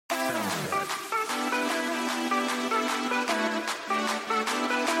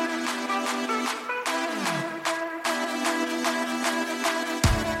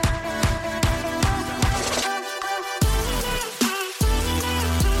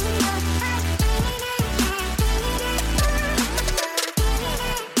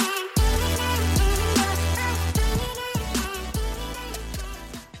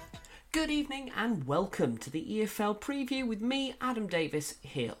and welcome to the EFL preview with me, Adam Davis,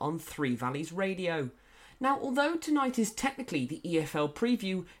 here on Three Valleys Radio. Now, although tonight is technically the EFL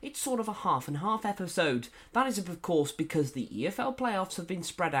preview, it's sort of a half and half episode. That is, of course, because the EFL playoffs have been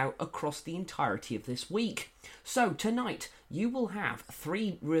spread out across the entirety of this week. So tonight, you will have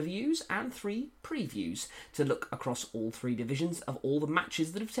 3 reviews and 3 previews to look across all 3 divisions of all the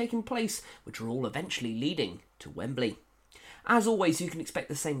matches that have taken place, which are all eventually leading to Wembley. As always, you can expect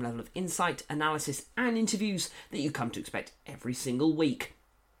the same level of insight, analysis and interviews that you come to expect every single week.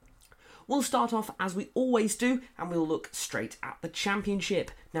 We'll start off as we always do, and we'll look straight at the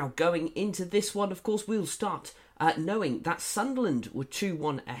Championship. Now, going into this one, of course, we'll start knowing that Sunderland were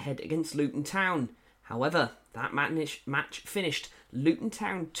 2-1 ahead against Luton Town. However, that match finished Luton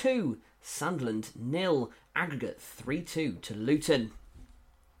Town 2, Sunderland 0, aggregate 3-2 to Luton.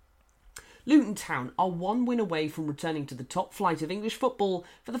 Luton Town are 1 win away from returning to the top flight of English football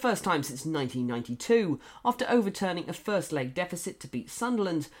for the first time since 1992, after overturning a first leg deficit to beat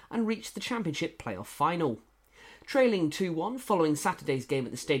Sunderland and reach the Championship playoff final. Trailing 2-1 following Saturday's game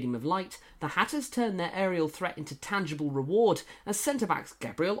at the Stadium of Light, the Hatters turned their aerial threat into tangible reward as centre-backs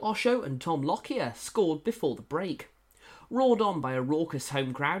Gabriel Osho and Tom Lockyer scored before the break. Roared on by a raucous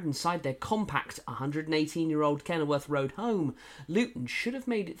home crowd inside their compact 118-year-old Kenilworth Road home, Luton should have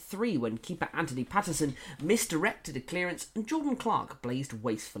made it 3 when keeper Anthony Patterson misdirected a clearance and Jordan Clark blazed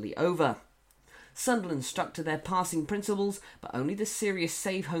wastefully over. Sunderland stuck to their passing principles, but only the serious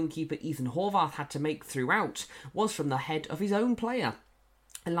save homekeeper Ethan Horvath had to make throughout was from the head of his own player,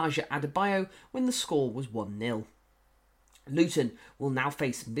 Elijah Adebayo, when the score was 1-0. Luton will now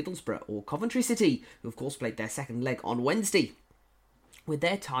face Middlesbrough or Coventry City, who of course played their second leg on Wednesday, with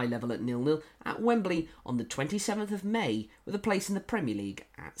their tie level at 0-0 at Wembley on the 27th of May, with a place in the Premier League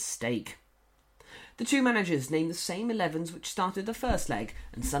at stake. The two managers named the same 11s which started the first leg,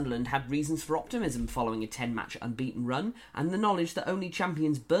 and Sunderland had reasons for optimism following a 10-match unbeaten run and the knowledge that only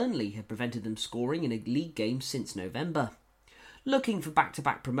champions Burnley had prevented them scoring in a league game since November. Looking for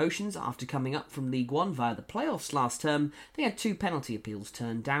back-to-back promotions after coming up from League One via the playoffs last term, they had 2 penalty appeals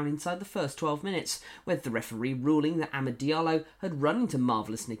turned down inside the first 12 minutes, with the referee ruling that Amad Diallo had run into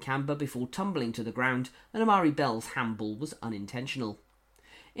Marvellous Nakamba before tumbling to the ground and Amari Bell's handball was unintentional.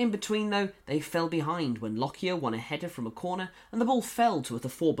 In between, though, they fell behind when Lockyer won a header from a corner and the ball fell to the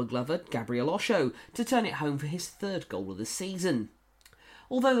former glover Gabriel Osho to turn it home for his 3rd goal of the season.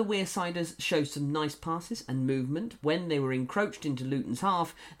 Although the Wearsiders showed some nice passes and movement when they were encroached into Luton's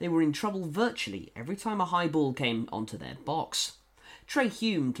half, they were in trouble virtually every time a high ball came onto their box. Trey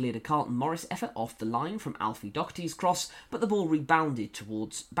Hume cleared a Carlton Morris effort off the line from Alfie Doherty's cross, but the ball rebounded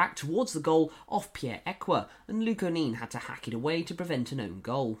back towards the goal off Pierre Ekwa, and Luke O'Neill had to hack it away to prevent an own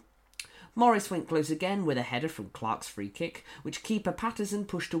goal. Morris went close again with a header from Clark's free kick, which keeper Patterson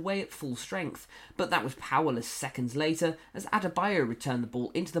pushed away at full strength, but that was powerless seconds later as Adebayo returned the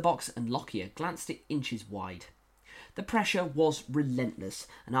ball into the box and Lockyer glanced it inches wide. The pressure was relentless,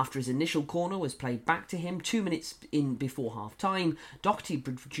 and after his initial corner was played back to him 2 minutes in before half-time, Doherty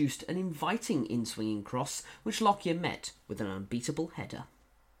produced an inviting in-swinging cross, which Lockyer met with an unbeatable header.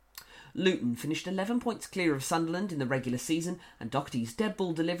 Luton finished 11 points clear of Sunderland in the regular season, and Doherty's dead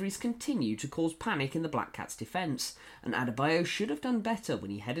ball deliveries continue to cause panic in the Black Cats' defence, and Adebayo should have done better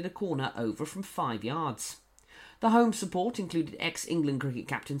when he headed a corner over from 5 yards. The home support included ex-England cricket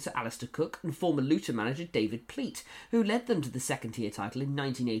captain Sir Alistair Cook and former Luton manager David Pleat, who led them to the second-tier title in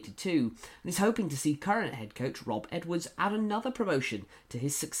 1982, and is hoping to see current head coach Rob Edwards add another promotion to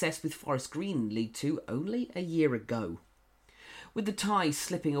his success with Forest Green in League Two only a year ago. With the tie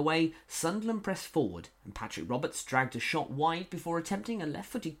slipping away, Sunderland pressed forward and Patrick Roberts dragged a shot wide before attempting a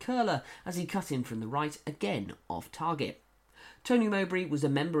left-footed curler as he cut in from the right, again off target. Tony Mowbray was a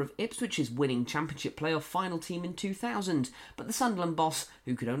member of Ipswich's winning Championship playoff final team in 2000, but the Sunderland boss,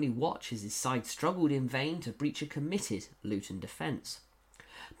 who could only watch as his side struggled in vain to breach a committed Luton defence.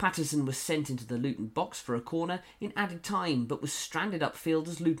 Patterson was sent into the Luton box for a corner in added time, but was stranded upfield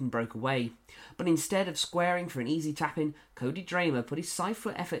as Luton broke away. But instead of squaring for an easy tap-in, Cody Dramer put his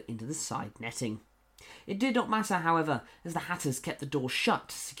side-foot effort into the side netting. It did not matter, however, as the Hatters kept the door shut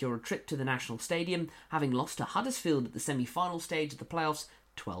to secure a trip to the National Stadium, having lost to Huddersfield at the semi-final stage of the playoffs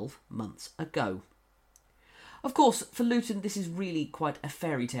 12 months ago. Of course, for Luton, this is really quite a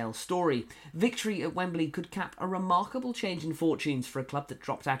fairy tale story. Victory at Wembley could cap a remarkable change in fortunes for a club that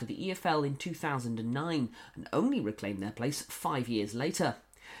dropped out of the EFL in 2009 and only reclaimed their place 5 years later.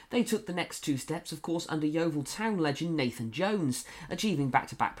 They took the next 2 steps, of course, under Yeovil Town legend Nathan Jones, achieving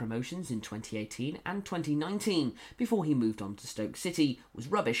back-to-back promotions in 2018 and 2019, before he moved on to Stoke City, was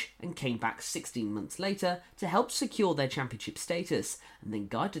rubbish, and came back 16 months later to help secure their championship status, and then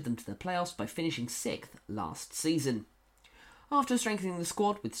guided them to the playoffs by finishing 6th last season. After strengthening the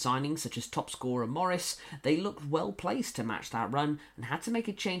squad with signings such as top scorer Morris, they looked well placed to match that run and had to make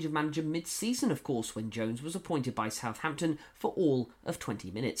a change of manager mid-season, of course, when Jones was appointed by Southampton for all of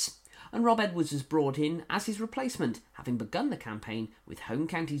 20 minutes. And Rob Edwards was brought in as his replacement, having begun the campaign with home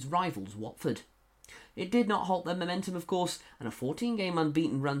county's rivals Watford. It did not halt their momentum, of course, and a 14-game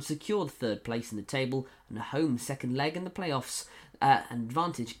unbeaten run secured 3rd place in the table and a home second leg in the playoffs, an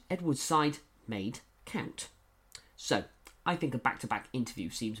advantage Edwards' side made count. So, I think a back-to-back interview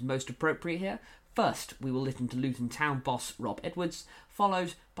seems most appropriate here. First, we will listen to Luton Town boss Rob Edwards,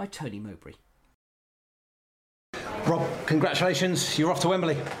 followed by Tony Mowbray. Rob, congratulations, you're off to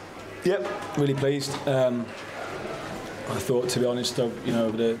Wembley. Yep, really pleased. I thought, to be honest,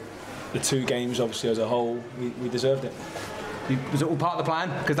 over the 2 games, obviously as a whole, we deserved it. Was it all part of the plan?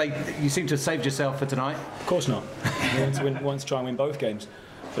 Because you seem to have saved yourself for tonight. Of course not. We wanted to try and win both games.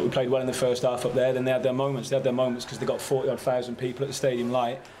 But we played well in the first half up there. Then they had their moments. They had their moments because they got 40,000 people at the Stadium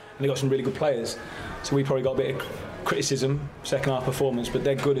Light, and they got some really good players. So we probably got a bit of criticism, second half performance, but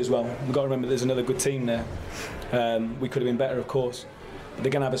they're good as well. We've got to remember there's another good team there. We could have been better, of course, but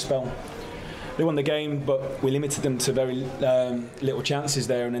they're going to have a spell. They won the game, but we limited them to very little chances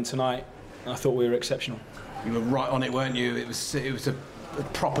there. And then tonight, I thought we were exceptional. You were right on it, weren't you? It was a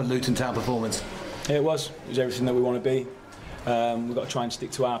proper Luton Town performance. Yeah, it was. It was everything that we want to be. We've got to try and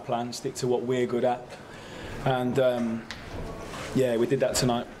stick to our plan, stick to what we're good at, and we did that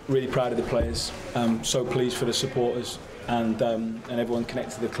tonight. Really proud of the players. So pleased for the supporters and everyone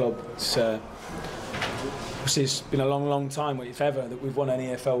connected to the club. It's been a long time, if ever, that we've won an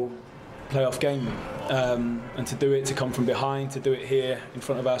EFL playoff game, and to do it, to come from behind, to do it here in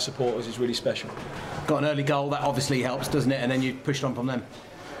front of our supporters is really special. Got an early goal, that obviously helps, doesn't it? And then you pushed on from them.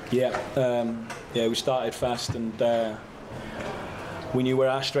 Yeah, we started fast and. We knew where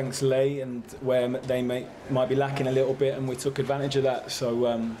our strengths lay and where they might be lacking a little bit, and we took advantage of that. So,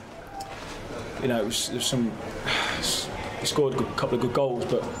 it was some. We scored a couple of good goals,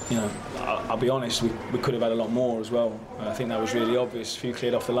 but I'll be honest, we could have had a lot more as well. I think that was really obvious. A few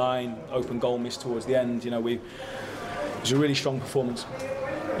cleared off the line, open goal missed towards the end. It was a really strong performance.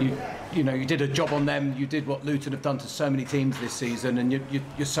 You did a job on them. You did what Luton have done to so many teams this season, and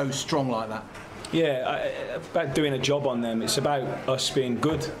you're so strong like that. Yeah, about doing a job on them. It's about us being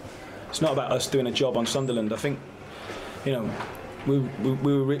good. It's not about us doing a job on Sunderland. I think,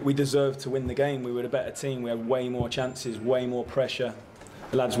 we deserved to win the game. We were a better team. We had way more chances, way more pressure.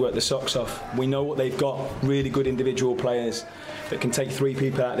 The lads worked their socks off. We know what they've got. Really good individual players that can take 3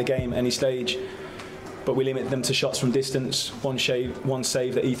 people out of the game at any stage. But we limit them to shots from distance. One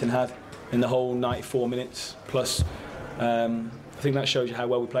save that Ethan had in the whole 94 minutes plus. I think that shows you how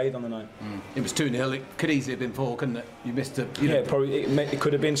well we played on the night. It was 2-0. It could easily have been 4, couldn't it? You missed it. Probably. It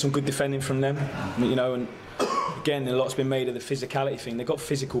could have been some good defending from them. And again, a lot's been made of the physicality thing. They've got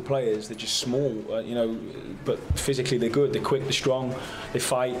physical players. They're just small, but physically they're good. They're quick. They're strong. They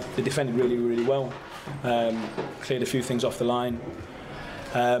fight. They defended really, really well. Cleared a few things off the line.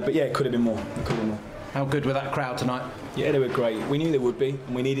 But yeah, it could have been more. How good were that crowd tonight? Yeah, they were great. We knew they would be,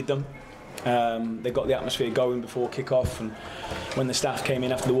 and we needed them. They got the atmosphere going before kick-off, and when the staff came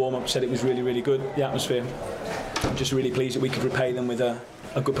in after the warm-up, said it was really, really good, the atmosphere. I'm just really pleased that we could repay them with a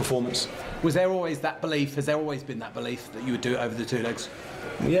good performance. Was there always that belief, has there always been that belief that you would do it over the 2 legs?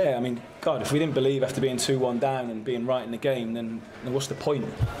 Yeah, if we didn't believe after being 2-1 down and being right in the game, then what's the point?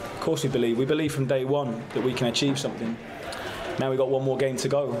 Of course we believe. We believe from day one that we can achieve something. Now we've got one more game to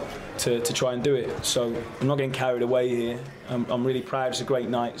go to try and do it. So I'm not getting carried away here. I'm really proud. It's a great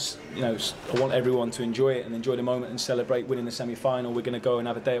night. I want everyone to enjoy it and enjoy the moment and celebrate winning the semi-final. We're going to go and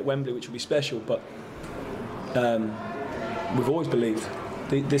have a day at Wembley, which will be special. But we've always believed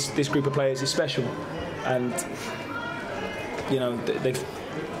this group of players is special, and they've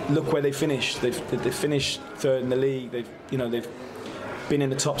look where they finished. They've finished 3rd in the league. They've been in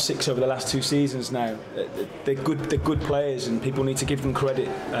the top 6 over the last 2 seasons now. They're good players, and people need to give them credit,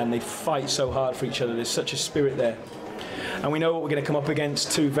 and they fight so hard for each other. There's such a spirit there, and we know what we're going to come up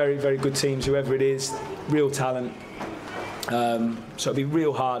against. 2 very, very good teams, whoever it is, real talent. So it'll be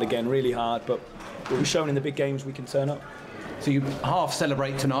real hard again, really hard, but we've shown in the big games we can turn up. So you half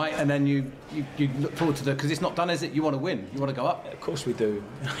celebrate tonight, and then you look forward to because it's not done, is it? You want to win, you want to go up. Of course we do.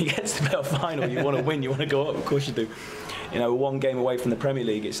 You get to the playoff final, you want to win, you want to go up. Of course you do. We're 1 game away from the Premier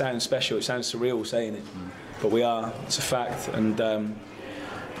League. It sounds special, it sounds surreal saying it, but we are. It's a fact, and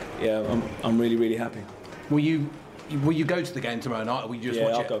yeah, I'm really, really happy. Will you go to the game tomorrow night, or will you just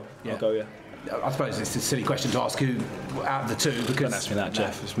watch it? I'll go, yeah. I suppose it's a silly question to ask who out of the two, because... Don't ask me that,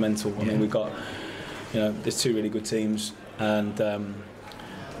 Jeff. It's mental. I mean, we've got, there's two really good teams, and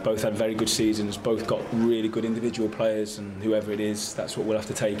both had very good seasons, both got really good individual players, and whoever it is, that's what we'll have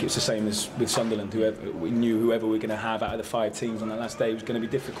to take. It's the same as with Sunderland. We knew whoever we're going to have out of the 5 teams on that last day was going to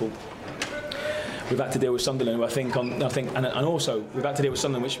be difficult. We've had to deal with Sunderland, who I think, and also we've had to deal with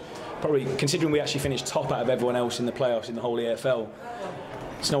Sunderland, which probably, considering we actually finished top out of everyone else in the playoffs in the whole EFL,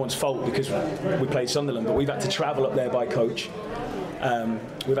 it's no one's fault because we played Sunderland, but we've had to travel up there by coach.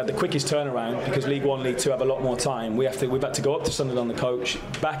 We've had the quickest turnaround because League 1, League 2 have a lot more time. We've had to go up to Sunderland on the coach,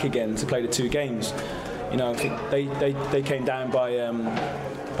 back again to play the 2 games. I think they came down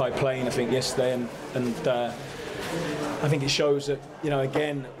by plane, I think, yesterday, and I think it shows that,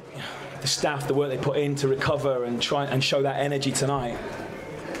 again, the staff, the work they put in to recover and try and show that energy tonight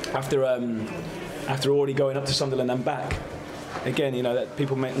after already going up to Sunderland and back. Again, that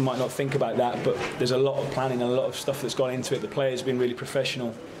people might not think about that, but there's a lot of planning and a lot of stuff that's gone into it. The players have been really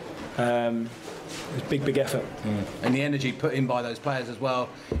professional. It's big effort. And the energy put in by those players as well.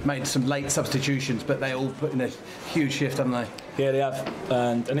 Made some late substitutions, but they all put in a huge shift, haven't they? Yeah, they have,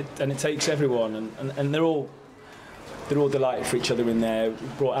 and it takes everyone, and they're all delighted for each other in there. We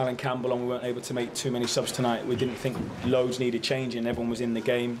brought Alan Campbell on. We weren't able to make too many subs tonight. We didn't think loads needed changing. Everyone was in the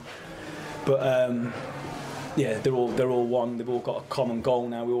game, but. Yeah, they're all one. They've all got a common goal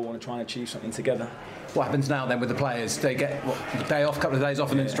now. We all want to try and achieve something together. What happens now then with the players? They get a day off, a couple of days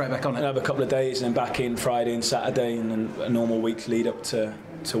off, and then straight back on it? They have a couple of days and then back in Friday and Saturday, and then a normal week lead up to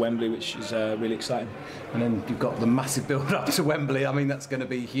Wembley, which is really exciting. And then you've got the massive build up to Wembley. I mean, that's going to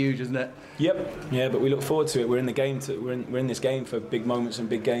be huge, isn't it? Yep. Yeah, but we look forward to it. We're in the game. We're in this game for big moments and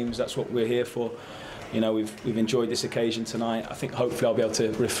big games. That's what we're here for. We've enjoyed this occasion tonight. I think hopefully I'll be able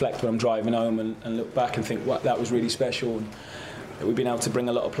to reflect when I'm driving home and look back and think, that was really special, and that we've been able to bring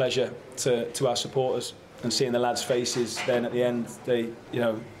a lot of pleasure to our supporters, and seeing the lads' faces then at the end,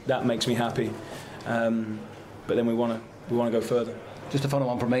 that makes me happy. But then we want to go further. Just a final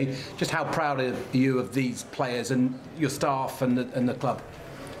one from me. Just how proud are you of these players and your staff and the club?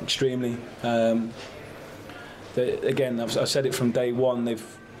 Extremely. Again, I've said it from day one.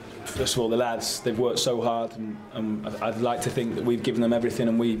 First of all, the lads, they've worked so hard, and I'd like to think that we've given them everything,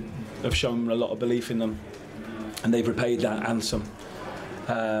 and we have shown a lot of belief in them, and they've repaid that handsome.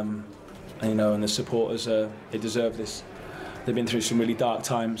 And the supporters, they deserve this. They've been through some really dark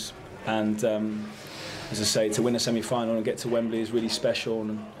times, and as I say, to win a semi-final and get to Wembley is really special,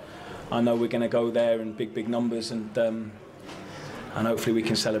 and I know we're going to go there in big numbers, and hopefully we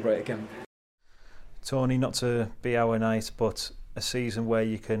can celebrate again. Tony, not to be our night, but a season where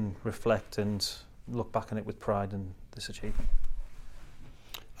you can reflect and look back on it with pride and this achievement?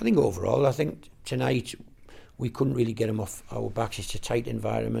 I think overall, tonight we couldn't really get them off our backs. It's a tight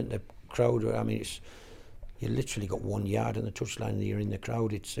environment. The crowd, you literally got 1 yard on the touchline and you're in the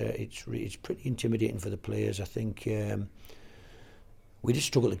crowd. It's pretty intimidating for the players. I think we just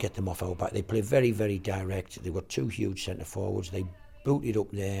struggle to get them off our back. They play very, very direct. They've got 2 huge centre forwards. They booted up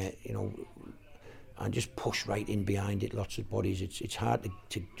there, and just push right in behind it, lots of bodies. It's hard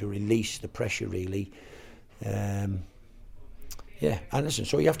to release the pressure, really. And listen,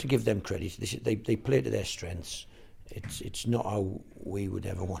 so you have to give them credit. They play to their strengths. It's not how we would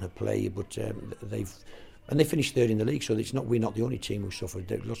ever want to play, but they finished 3rd in the league, so we're not the only team who suffered.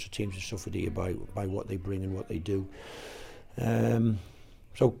 Lots of teams have suffered here by what they bring and what they do.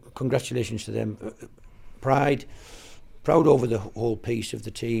 So congratulations to them. Proud over the whole piece of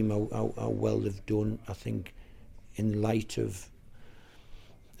the team, how well they've done. I think in light of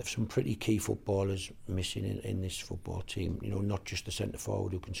some pretty key footballers missing in this football team, not just the centre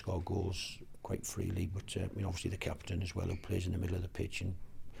forward who can score goals quite freely, but obviously the captain as well, who plays in the middle of the pitch and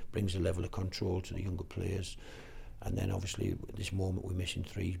brings a level of control to the younger players. And then obviously at this moment we're missing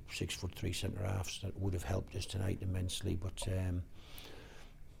 3 6'3" centre halves that would have helped us tonight immensely, but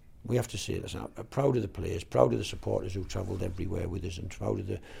we have to say this. I'm proud of the players, proud of the supporters who travelled everywhere with us, and proud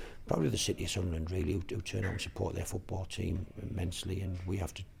of the city of Sunderland really, who turn out and support their football team immensely. And we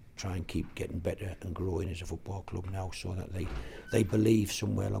have to try and keep getting better and growing as a football club now, so that they believe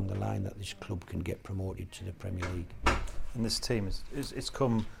somewhere along the line that this club can get promoted to the Premier League. And this team it's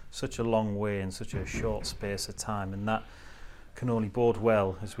come such a long way in such a short space of time, and that can only bode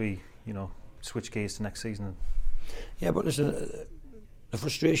well as we switch gears to next season. Yeah, but listen, the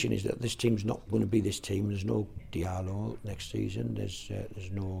frustration is that this team's not going to be this team. There's no Diallo next season. There's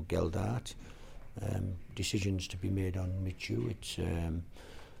no Geldart. Decisions to be made on Michu. It's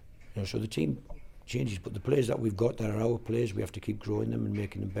so the team changes. But the players that we've got that are our players, we have to keep growing them and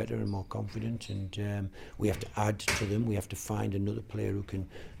making them better and more confident. And we have to add to them. We have to find another player who can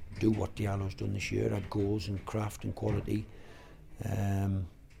do what Diallo's done this year, add goals and craft and quality.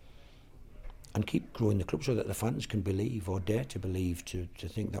 And keep growing the club so that the fans can believe or dare to believe to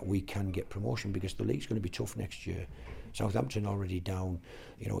think that we can get promotion, because the league's going to be tough next year. Southampton already down.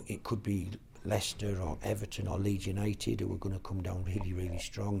 You know, it could be Leicester or Everton or Leeds United who are going to come down really, really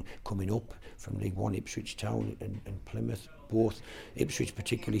strong. Coming up from League One, Ipswich Town and Plymouth, both. Ipswich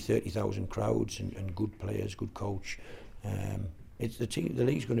particularly 30,000 crowds and good players, good coach. It's the team. The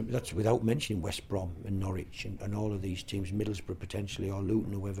league's going to. That's without mentioning West Brom and Norwich and all of these teams, Middlesbrough potentially, or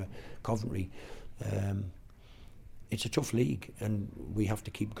Luton, whoever, Coventry. It's a tough league, and we have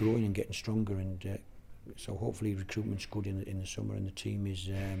to keep growing and getting stronger. And so hopefully recruitment's good in the summer, and the team is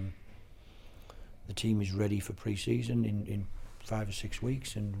ready for pre-season in 5 or 6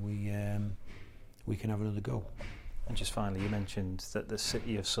 weeks, and we can have another go. And just finally, you mentioned that the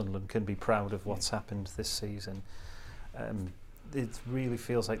city of Sunderland can be proud of what's happened this season. It really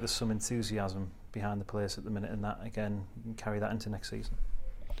feels like there's some enthusiasm behind the players at the minute, and that again carry that into next season.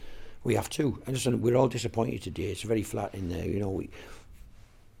 We have to. And listen, we're all disappointed today. It's very flat in there. You know,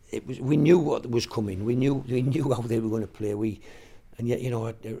 we knew what was coming. We knew how they were going to play. And yet, you know,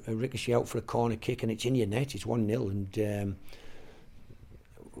 a ricochet out for a corner kick and it's in your net. It's 1-0, and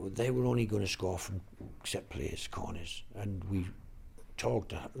they were only going to score from set plays, corners, and we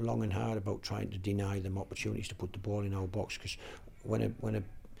talked long and hard about trying to deny them opportunities to put the ball in our box, because when a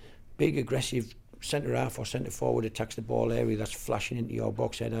big aggressive centre half or centre forward attacks the ball area that's flashing into your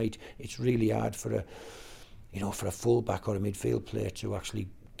box head height, it's really hard for a full back or a midfield player to actually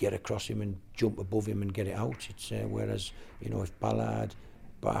get across him and jump above him and get it out. It's whereas, you know, if Ballard,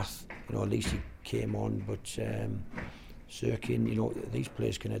 Bath, you know, at least he came on, but Sirkin, you know, these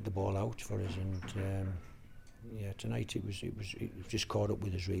players can head the ball out for us. And yeah, tonight it was just caught up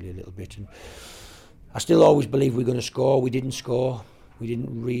with us really a little bit. And I still always believe we're going to score. We didn't score. We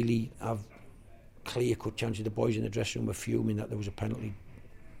didn't really have clear-cut chances. The boys in the dressing room were fuming that there was a penalty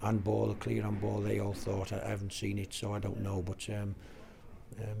handball, a clear handball. They all thought. I haven't seen it, so I don't know. But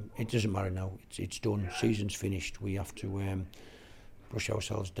it doesn't matter now. It's done. Season's finished. We have to brush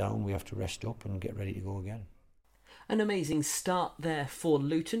ourselves down. We have to rest up and get ready to go again. An amazing start there for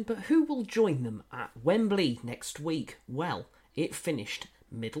Luton, but who will join them at Wembley next week? Well, it finished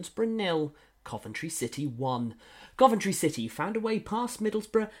Middlesbrough 0, Coventry City 1. Coventry City found a way past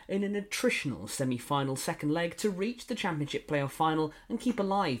Middlesbrough in an attritional semi-final second leg to reach the Championship playoff final and keep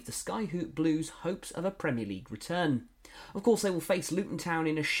alive the Skyhoop Blues' hopes of a Premier League return. Of course, they will face Luton Town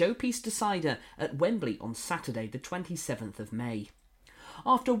in a showpiece decider at Wembley on Saturday the 27th of May.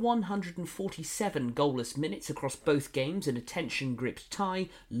 After 147 goalless minutes across both games in a tension-gripped tie,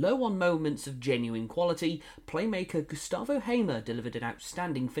 low on moments of genuine quality, playmaker Gustavo Hamer delivered an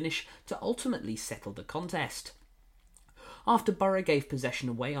outstanding finish to ultimately settle the contest. After Borough gave possession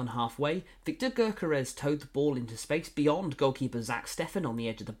away on halfway, Victor Gyökeres towed the ball into space beyond goalkeeper Zach Steffen on the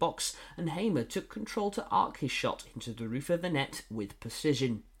edge of the box, and Hamer took control to arc his shot into the roof of the net with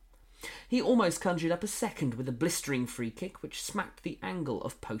precision. He almost conjured up a second with a blistering free kick which smacked the angle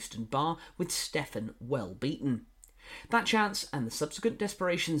of post and bar, with Steffen well beaten. That chance and the subsequent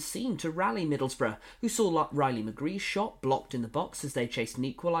desperation seemed to rally Middlesbrough, who saw Riley McGree's shot blocked in the box as they chased an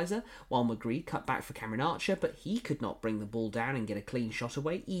equaliser, while McGree cut back for Cameron Archer, but he could not bring the ball down and get a clean shot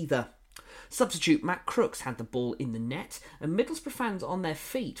away either. Substitute Matt Crooks had the ball in the net, and Middlesbrough fans on their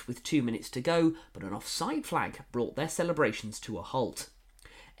feet with 2 minutes to go, but an offside flag brought their celebrations to a halt.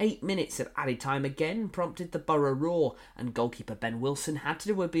 8 minutes of added time again prompted the Borough roar, and goalkeeper Ben Wilson had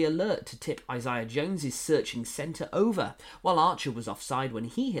to be alert to tip Isaiah Jones's searching centre over, while Archer was offside when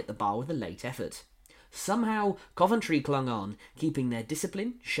he hit the bar with a late effort. Somehow, Coventry clung on, keeping their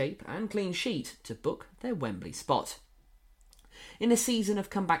discipline, shape and clean sheet to book their Wembley spot. In a season of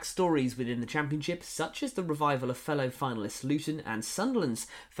comeback stories within the Championship, such as the revival of fellow finalists Luton and Sunderland's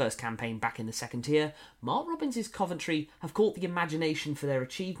first campaign back in the second tier, Mark Robins' Coventry have caught the imagination for their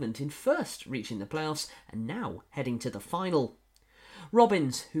achievement in first reaching the playoffs and now heading to the final.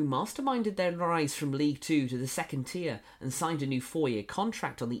 Robins, who masterminded their rise from League Two to the second tier and signed a new 4-year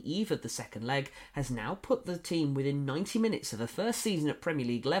contract on the eve of the second leg, has now put the team within 90 minutes of a first season at Premier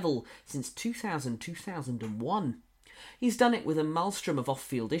League level since 2000-2001. He's done it with a maelstrom of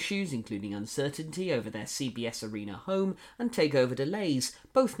off-field issues, including uncertainty over their CBS Arena home and takeover delays,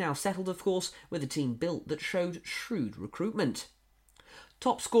 both now settled, of course, with a team built that showed shrewd recruitment.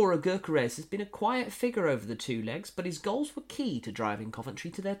 Top scorer Gyökeres has been a quiet figure over the 2 legs, but his goals were key to driving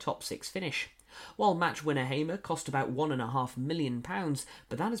Coventry to their top 6 finish. While match winner Hamer cost about £1.5 million,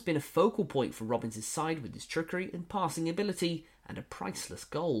 but that has been a focal point for Robbins' side with his trickery and passing ability and a priceless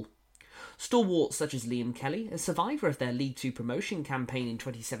goal. Stalwarts such as Liam Kelly, a survivor of their League Two promotion campaign in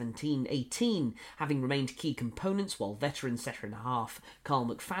 2017-18, having remained key components, while veteran centre-and-half Carl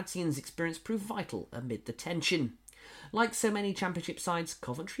McFadzean's experience proved vital amid the tension. Like so many Championship sides,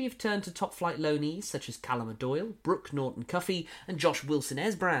 Coventry have turned to top-flight loanees such as Callum Doyle, Brooke Norton-Cuffy and Josh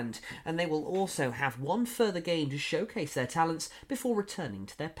Wilson-Esbrand, and they will also have one further game to showcase their talents before returning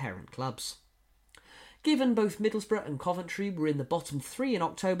to their parent clubs. Given both Middlesbrough and Coventry were in the bottom three in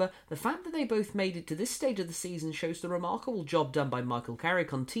October, the fact that they both made it to this stage of the season shows the remarkable job done by Michael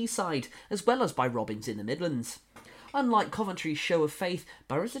Carrick on Teesside, as well as by Robbins in the Midlands. Unlike Coventry's show of faith,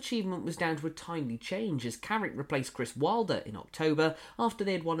 Borough's achievement was down to a timely change as Carrick replaced Chris Wilder in October after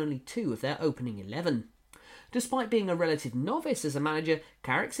they had won only 2 of their opening 11. Despite being a relative novice as a manager,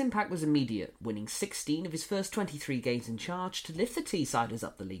 Carrick's impact was immediate, winning 16 of his first 23 games in charge to lift the Teessiders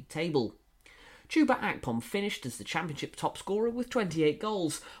up the league table. Chuba Akpom finished as the Championship top scorer with 28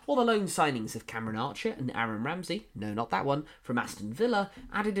 goals, while the loan signings of Cameron Archer and Aaron Ramsey, no not that one, from Aston Villa,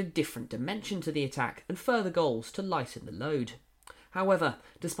 added a different dimension to the attack and further goals to lighten the load. However,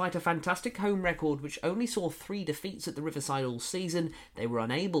 despite a fantastic home record which only saw 3 defeats at the Riverside all season, they were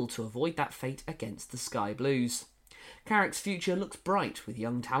unable to avoid that fate against the Sky Blues. Carrick's future looks bright with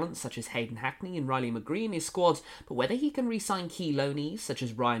young talents such as Hayden Hackney and Riley McGree in his squad, but whether he can re-sign key loanees such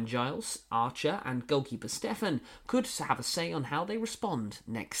as Ryan Giles, Archer and goalkeeper Stefan could have a say on how they respond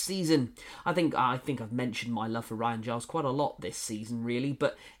next season. I think I've mentioned my love for Ryan Giles quite a lot this season really,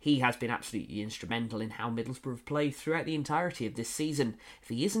 but he has been absolutely instrumental in how Middlesbrough have played throughout the entirety of this season. If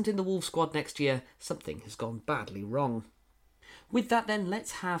he isn't in the Wolves squad next year, something has gone badly wrong. With that then,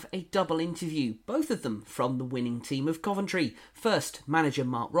 let's have a double interview, both of them from the winning team of Coventry. First, manager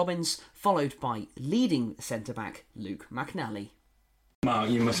Mark Robbins, followed by leading centre-back Luke McNally. Mark,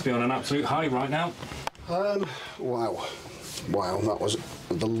 you must be on an absolute high right now. Wow, that was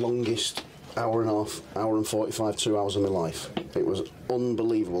the longest hour and a half, hour and 45, 2 hours of my life. It was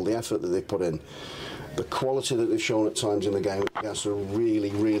unbelievable, the effort that they put in, the quality that they've shown at times in the game against a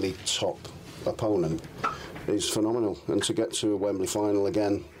really, really top opponent. Is phenomenal, and to get to a Wembley final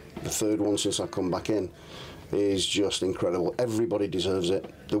again, the third one since I've come back in, is just incredible. Everybody deserves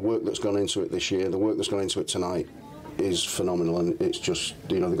it. The work that's gone into it this year, the work that's gone into it tonight is phenomenal, and it's just,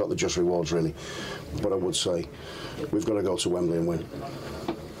 you know, they've got the just rewards really. But I would say we've got to go to Wembley and win.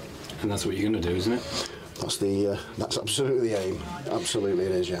 And that's what you're going to do, isn't it? That's absolutely the aim. Absolutely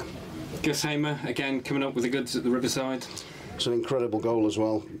it is, yeah. Gus Hamer, again, coming up with the goods at the Riverside. It's an incredible goal as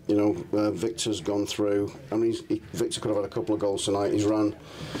well. You know, Victor's gone through. I mean, Victor could have had a couple of goals tonight. He's run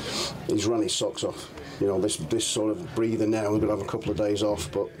his socks off. You know, this sort of breather now. We're going to have a couple of days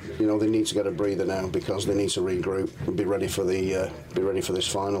off, but you know they need to get a breather now because they need to regroup and be ready for this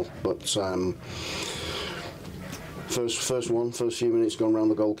final. But first few minutes gone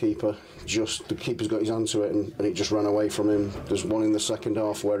round the goalkeeper. Just the keeper's got his hand to it and it just ran away from him. There's one in the second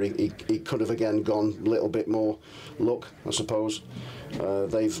half where he could have again gone a little bit more luck, I suppose.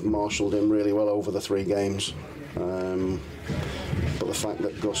 They've marshalled him really well over the 3 games. But the fact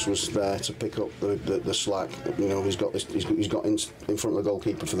that Gus was there to pick up the slack, you know, he's got in front of the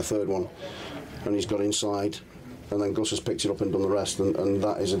goalkeeper for the third one, and he's got inside. And then Gus has picked it up and done the rest, and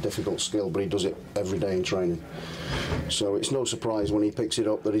that is a difficult skill, but he does it every day in training. So it's no surprise when he picks it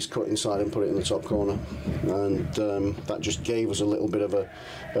up that he's cut inside and put it in the top corner, and that just gave us a little bit of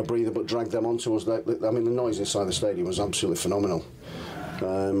a breather, but dragged them onto us. I mean, the noise inside the stadium was absolutely phenomenal,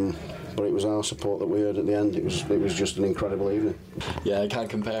 but it was our support that we heard at the end. It was just an incredible evening. Yeah, I can't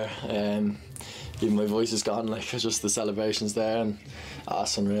compare. Even my voice is gone, like just the celebrations there, and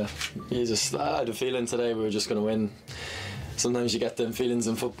it's unreal. I had a feeling today we were just going to win. Sometimes you get them feelings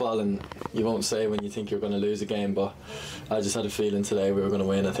in football and you won't say when you think you're going to lose a game, but I just had a feeling today we were going to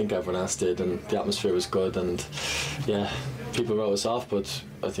win. I think everyone else did, and the atmosphere was good, and yeah, people wrote us off, but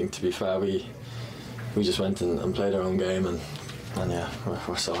I think to be fair we just went and played our own game, and yeah,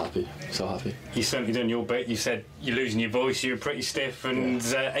 we're so happy. You certainly done your bit. You said you're losing your voice, you're pretty stiff and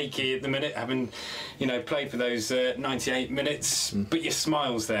achy at the minute, having, you know, played for those 98 minutes, but your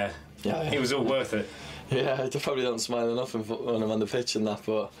smile's there. Yeah. It was all worth it. Yeah, I probably don't smile enough when I'm on the pitch and that,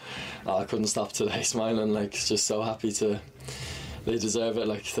 but I couldn't stop today smiling, like, just so happy they deserve it,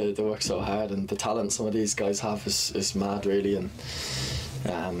 like, they work so hard, and the talent some of these guys have is mad, really, and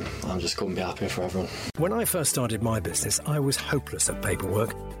I just couldn't be happier for everyone. When I first started my business, I was hopeless at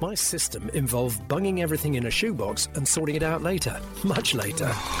paperwork. My system involved bunging everything in a shoebox and sorting it out later, much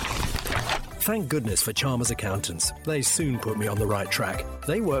later. Thank goodness for Chalmers Accountants. They soon put me on the right track.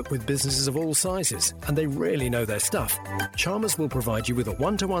 They work with businesses of all sizes, and they really know their stuff. Chalmers will provide you with a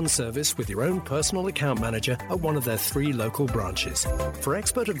one-to-one service with your own personal account manager at one of their 3 local branches. For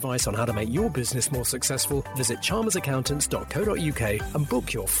expert advice on how to make your business more successful, visit chalmersaccountants.co.uk and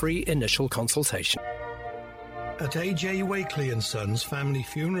book your free initial consultation. At AJ Wakely & Sons Family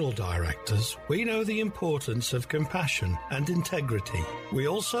Funeral Directors, we know the importance of compassion and integrity. We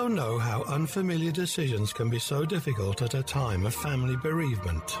also know how unfamiliar decisions can be so difficult at a time of family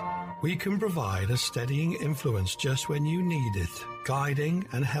bereavement. We can provide a steadying influence just when you need it, guiding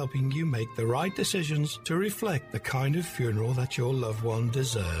and helping you make the right decisions to reflect the kind of funeral that your loved one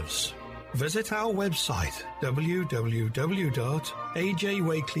deserves. Visit our website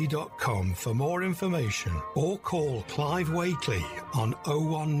www.ajwakely.com for more information or call Clive Wakely on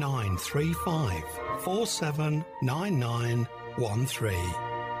 01935 479913.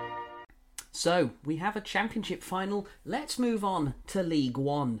 So, we have a championship final. Let's move on to League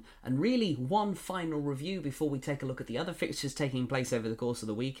One. And really, one final review before we take a look at the other fixtures taking place over the course of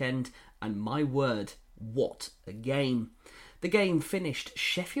the weekend. And my word, what a game. The game finished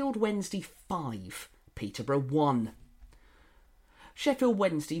Sheffield Wednesday 5, Peterborough 1. Sheffield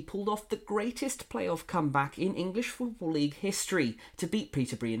Wednesday pulled off the greatest playoff comeback in English Football League history to beat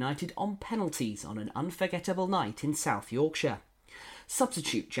Peterborough United on penalties on an unforgettable night in South Yorkshire.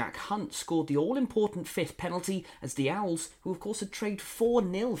 Substitute Jack Hunt scored the all-important 5th penalty as the Owls, who of course had trailed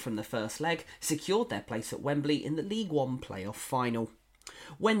 4-0 from the first leg, secured their place at Wembley in the League One playoff final.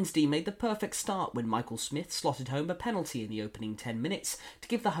 Wednesday made the perfect start when Michael Smith slotted home a penalty in the opening 10 minutes to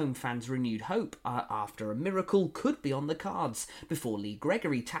give the home fans renewed hope after a miracle could be on the cards before Lee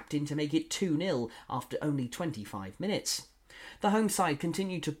Gregory tapped in to make it 2-0 after only 25 minutes. The home side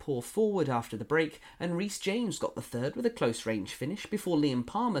continued to pour forward after the break and Reece James got the third with a close range finish before Liam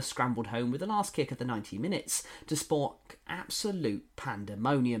Palmer scrambled home with the last kick at the 90 minutes to spark absolute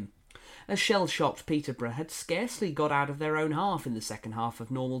pandemonium. A shell-shocked Peterborough had scarcely got out of their own half in the second half of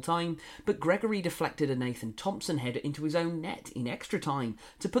normal time, but Gregory deflected a Nathan Thompson header into his own net in extra time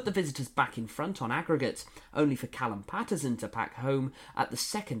to put the visitors back in front on aggregate, only for Callum Patterson to pack home at the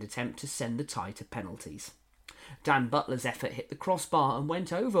second attempt to send the tie to penalties. Dan Butler's effort hit the crossbar and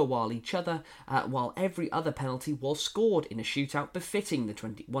went over while every other penalty was scored in a shootout befitting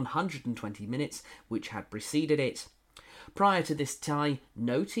the 120 minutes which had preceded it. Prior to this tie,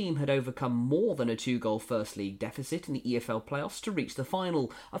 no team had overcome more than a 2-goal First League deficit in the EFL playoffs to reach the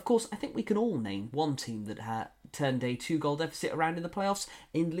final. Of course, I think we can all name one team that turned a 2-goal deficit around in the playoffs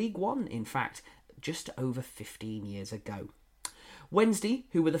in League One, in fact, just over 15 years ago. Wednesday,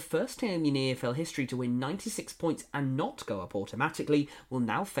 who were the first team in EFL history to win 96 points and not go up automatically, will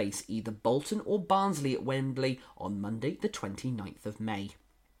now face either Bolton or Barnsley at Wembley on Monday the 29th of May.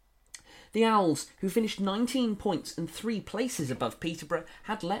 The Owls, who finished 19 points and 3 places above Peterborough,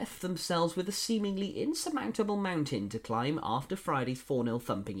 had left themselves with a seemingly insurmountable mountain to climb after Friday's 4-0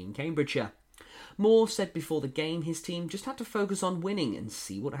 thumping in Cambridgeshire. Moore said before the game his team just had to focus on winning and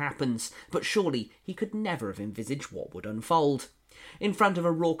see what happens, but surely he could never have envisaged what would unfold. In front of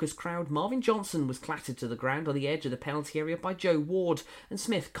a raucous crowd, Marvin Johnson was clattered to the ground on the edge of the penalty area by Joe Ward, and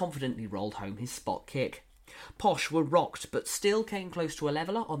Smith confidently rolled home his spot kick. Posh were rocked, but still came close to a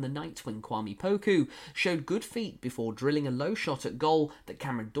leveller on the night when Kwame Poku showed good feet before drilling a low shot at goal that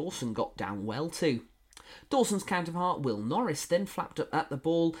Cameron Dawson got down well to. Dawson's counterpart Will Norris then flapped up at the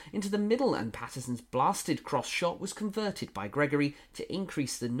ball into the middle and Patterson's blasted cross shot was converted by Gregory to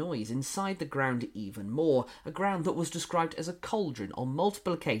increase the noise inside the ground even more, a ground that was described as a cauldron on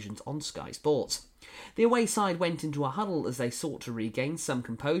multiple occasions on Sky Sports. The away side went into a huddle as they sought to regain some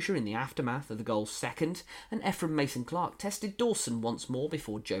composure in the aftermath of the goal's second, and Ephraim Mason-Clark tested Dawson once more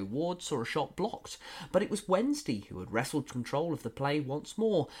before Joe Ward saw a shot blocked, but it was Wednesday who had wrestled control of the play once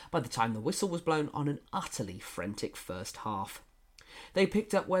more by the time the whistle was blown on an utterly frantic first half. They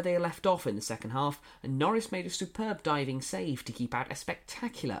picked up where they left off in the second half, and Norris made a superb diving save to keep out a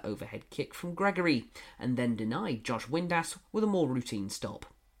spectacular overhead kick from Gregory, and then denied Josh Windass with a more routine stop.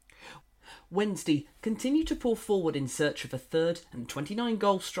 Wednesday continued to pour forward in search of a third, and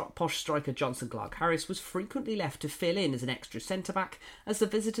 29-goal Posh striker Johnson Clark-Harris was frequently left to fill in as an extra centre-back as the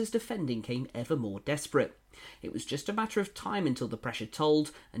visitors' defending came ever more desperate. It was just a matter of time until the pressure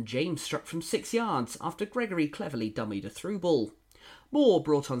told, and James struck from 6 yards after Gregory cleverly dummied a through ball. Moore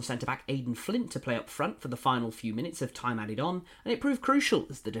brought on centre-back Aidan Flint to play up front for the final few minutes of time added on, and it proved crucial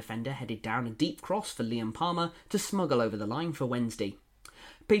as the defender headed down a deep cross for Liam Palmer to smuggle over the line for Wednesday.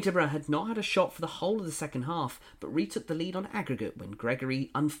 Peterborough had not had a shot for the whole of the second half, but retook the lead on aggregate when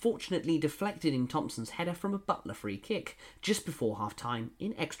Gregory unfortunately deflected in Thompson's header from a Butler free kick just before half-time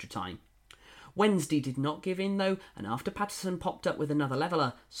in extra time. Wednesday did not give in though, and after Patterson popped up with another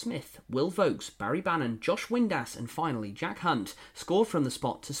leveller, Smith, Will Vokes, Barry Bannon, Josh Windass and finally Jack Hunt scored from the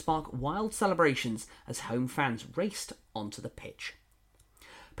spot to spark wild celebrations as home fans raced onto the pitch.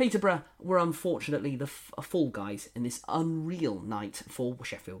 Peterborough were unfortunately the fall guys in this unreal night for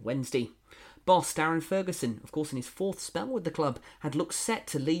Sheffield Wednesday. Boss Darren Ferguson, of course in his 4th spell with the club, had looked set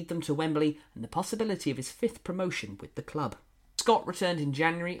to lead them to Wembley and the possibility of his 5th promotion with the club. Scott returned in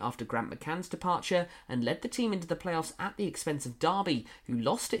January after Grant McCann's departure and led the team into the playoffs at the expense of Derby, who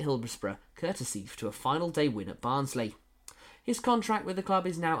lost at Hillsborough courtesy to a final day win at Barnsley. His contract with the club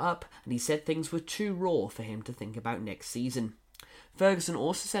is now up and he said things were too raw for him to think about next season. Ferguson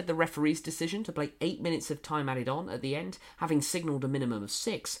also said the referee's decision to play 8 minutes of time added on at the end, having signalled a minimum of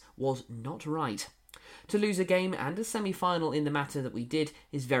 6, was not right. To lose a game and a semi-final in the matter that we did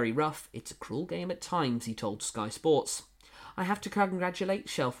is very rough. It's a cruel game at times, he told Sky Sports. I have to congratulate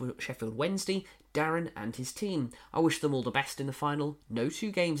Sheffield Wednesday, Darren and his team. I wish them all the best in the final. No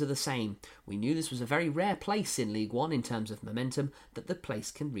 2 games are the same. We knew this was a very rare place in League One in terms of momentum that the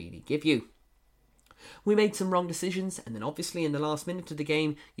place can really give you. We made some wrong decisions, and then obviously in the last minute of the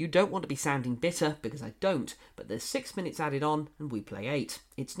game, you don't want to be sounding bitter, because I don't, but there's 6 minutes added on and we play 8.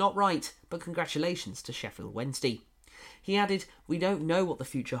 It's not right, but congratulations to Sheffield Wednesday. He added, we don't know what the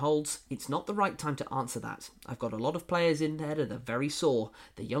future holds. It's not the right time to answer that. I've got a lot of players in there that are very sore.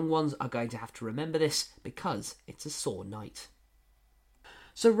 The young ones are going to have to remember this because it's a sore night.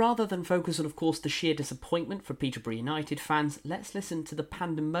 So rather than focus on, of course, the sheer disappointment for Peterborough United fans, let's listen to the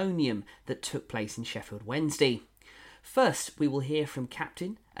pandemonium that took place in Sheffield Wednesday. First, we will hear from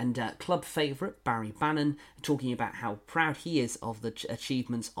captain and club favourite Barry Bannon talking about how proud he is of the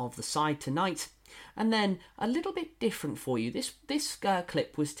achievements of the side tonight. And then, a little bit different for you, this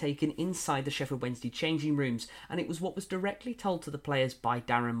clip was taken inside the Sheffield Wednesday changing rooms, and it was what was directly told to the players by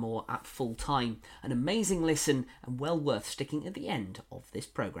Darren Moore at full time. An amazing listen and well worth sticking at the end of this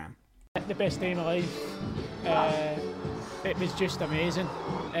programme. The best day of my life. It was just amazing.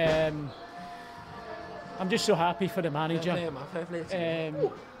 I'm just so happy for the manager,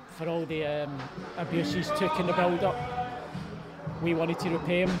 for all the abuse he's took in the build-up. We wanted to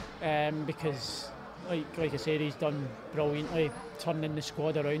repay him because, like I said, he's done brilliantly turning the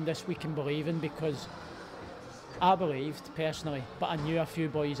squad around this week and believing, because I believed personally, but I knew a few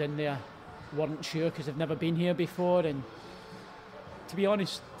boys in there weren't sure because they've never been here before, and to be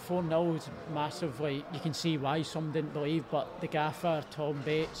honest, 4-0 is massive. Like, you can see why some didn't believe, but the gaffer, Tom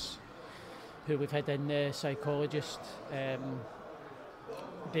Bates, who we've had in, the psychologist,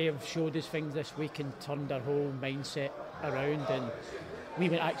 they have showed us things this week and turned our whole mindset around, and we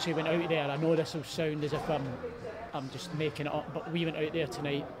went out there. I know this will sound as if I'm just making it up, but we went out there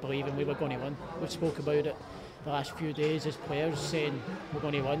tonight believing we were going to win. We spoke about it the last few days as players, saying we're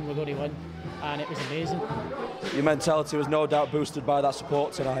going to win, and it was amazing. Your mentality was no doubt boosted by that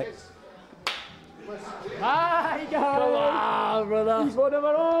support tonight. Hi guys! Come on, brother! He's one of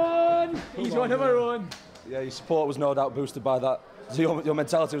our own! Yeah, your support was no doubt boosted by that. So your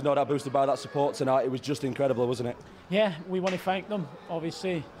mentality was no doubt boosted by that support tonight. It was just incredible, wasn't it? Yeah, we want to thank them.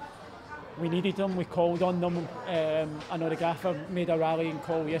 Obviously, we needed them. We called on them. I know the gaffer made a rallying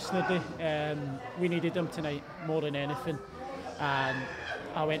call yesterday. We needed them tonight more than anything. And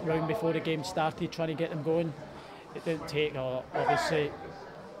I went round before the game started trying to get them going. It didn't take a lot. Obviously,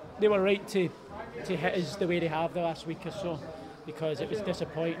 they were right to hit us the way they have the last week or so, because it was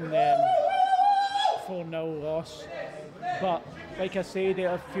disappointing. 4-0 loss. But like I said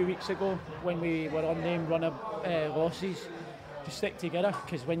a few weeks ago when we were on them run of losses, to stick together,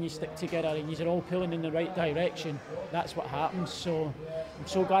 because when you stick together and you're all pulling in the right direction, that's what happens. So I'm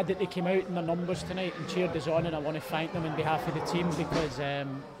so glad that they came out in their numbers tonight and cheered us on, and I want to thank them on behalf of the team, because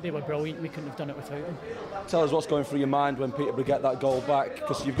they were brilliant. We couldn't have done it without them. Tell us what's going through your mind when Peterborough get that goal back,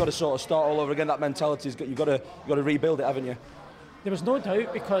 because you've got to sort of start all over again. That mentality's you've got to rebuild it, haven't you? There was no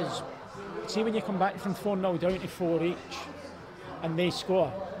doubt, because see, when you come back from 4-0 down to 4 each and they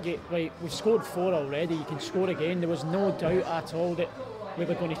score, we've scored 4 already, you can score again. There was no doubt at all that we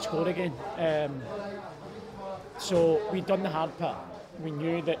were going to score again. So we'd done the hard part. We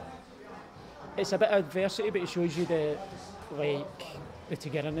knew that it's a bit of adversity, but it shows you the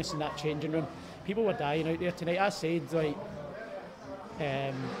togetherness in that changing room. People were dying out there tonight. I said,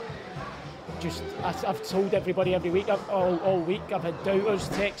 I've told everybody every week, all week, I've had doubters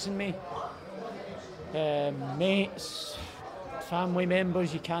texting me, mates, family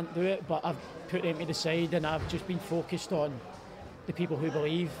members, you can't do it, but I've put them to the side and I've just been focused on the people who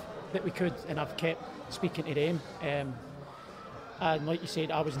believe that we could, and I've kept speaking to them. And like you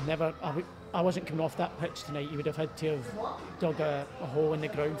said, I wasn't coming off that pitch tonight. You would have had to have dug a hole in the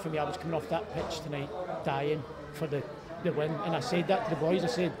ground for me. I was coming off that pitch tonight, dying for the win. And I said that to the boys. I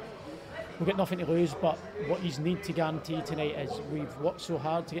said, we've got nothing to lose, but what you need to guarantee tonight is we've worked so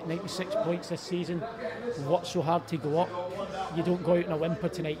hard to get 96 points this season. We've worked so hard to go up. You don't go out in a whimper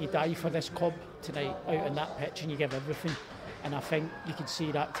tonight. You die for this club tonight out on that pitch, and you give everything. And I think you can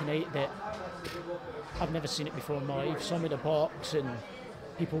see that tonight, that I've never seen it before in my life. Some of the box and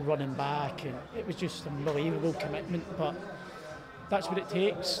people running back, and it was just unbelievable commitment. But that's what it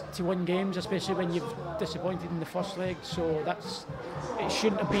takes to win games, especially when you've disappointed in the first leg. So it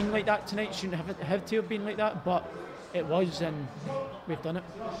shouldn't have been like that tonight. It shouldn't have to have been like that, but it was, and we've done it.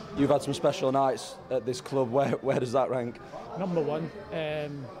 You've had some special nights at this club. Where does that rank? Number one,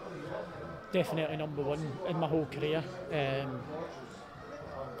 definitely number one in my whole career,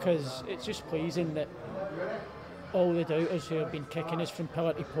 because it's just pleasing that all the doubters who have been kicking us from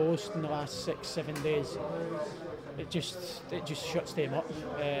pillar to post in the last 6-7 days, it just shuts them up,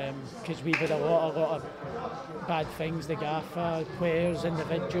 because we've had a lot of bad things, the gaffer, players,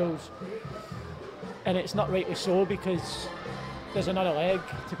 individuals, and it's not rightly so, because there's another leg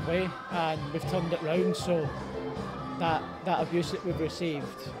to play and we've turned it round. So that abuse that we've received,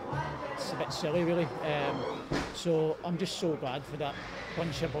 it's a bit silly really, so I'm just so glad for that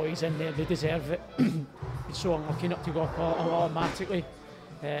bunch of boys in there. They deserve it. It's so unlucky not to go up automatically.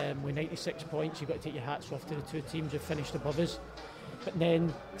 With 96 points, you've got to take your hats off to the two teams who've finished above us. But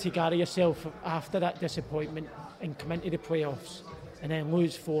then to carry yourself after that disappointment and come into the playoffs and then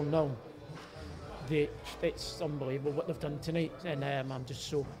lose 4-0, it's unbelievable what they've done tonight. And I'm just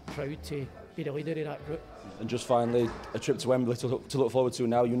so proud to be the leader of that group. And just finally, a trip to Wembley to look forward to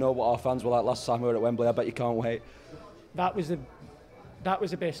now. You know what our fans were like last time we were at Wembley. I bet you can't wait. That was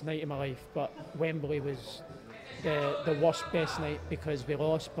the best night of my life, but Wembley was the worst best night because we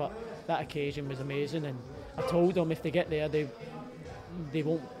lost, but that occasion was amazing. And I told them if they get there, they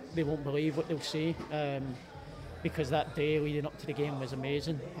won't believe what they'll see, because that day leading up to the game was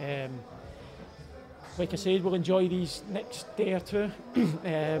amazing. Like I said, we'll enjoy these next day or two.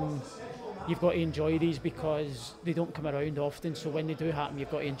 You've got to enjoy these because they don't come around often, so when they do happen,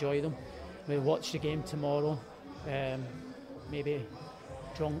 you've got to enjoy them. We'll watch the game tomorrow, maybe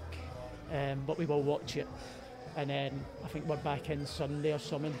drunk, but we will watch it. And then I think we're back in Sunday or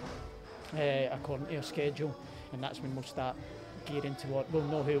something, according to our schedule, and that's when we'll start gearing toward. We'll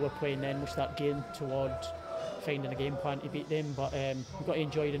know who we're playing then. We'll start gearing towards finding a game plan to beat them. But we've got to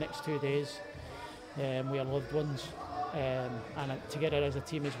enjoy the next 2 days with our loved ones, and together as a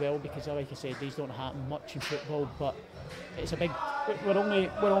team as well. Because, like I said, these don't happen much in football. But it's a big. We're only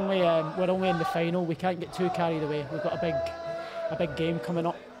in the final. We can't get too carried away. We've got a big game coming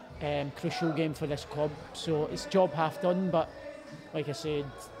up. Crucial game for this club, so it's job half done, but like I said,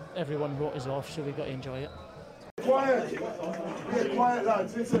 everyone wrote us off, so we've got to enjoy it. Quiet! Yeah, quiet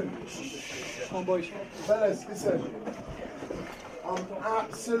lads, listen. Come on boys. Fellas, listen. I'm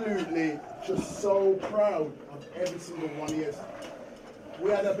absolutely just so proud of every single one of you.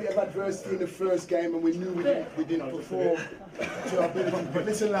 We had a bit of adversity in the first game and we knew we didn't perform to our ability. But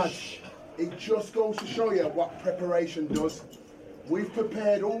listen lads, it just goes to show you what preparation does. We've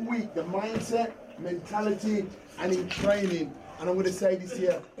prepared all week, the mindset, mentality, and in training. And I'm going to say this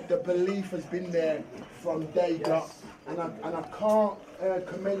here, the belief has been there from day dot. And I can't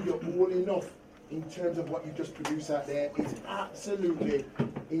commend you all enough in terms of what you just produced out there. It's absolutely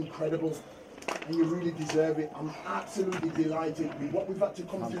incredible. And you really deserve it. I'm absolutely delighted with what we've had to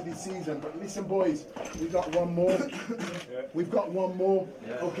come through this season. But listen, boys, we've got one more. We've got one more,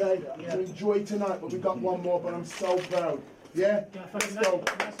 okay? So enjoy tonight, but we've got one more, but I'm so proud. Yeah? Let's go.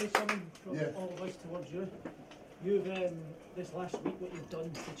 Can I say something from all of us towards you? You've, this last week, what you've done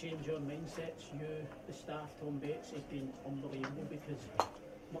to change your mindsets, the staff, Tom Bates, has been unbelievable, because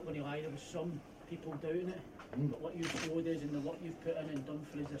I'm not going to lie, there was some people doubting it, but what you've showed us and the work you've put in and done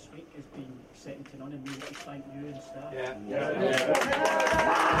for us this week has been second to none, and we want to thank you and staff.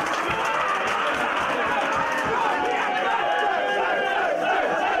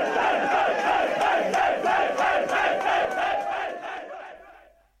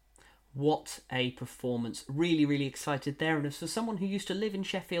 What a performance. Really, really excited there. And as for someone who used to live in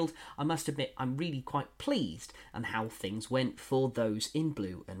Sheffield, I must admit I'm really quite pleased on how things went for those in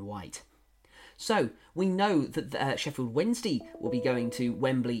blue and white. So, we know that Sheffield Wednesday will be going to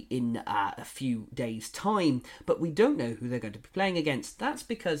Wembley in a few days' time, but we don't know who they're going to be playing against. That's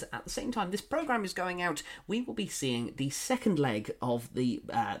because at the same time this programme is going out, we will be seeing the second leg of the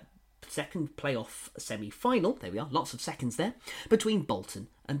second playoff semi-final, there we are, lots of seconds there, between Bolton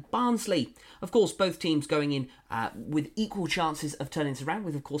and Barnsley. Of course, both teams going in with equal chances of turning this around,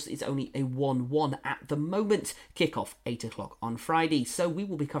 with, of course, it's only a 1-1 at the moment. Kick-off 8 o'clock on Friday, so we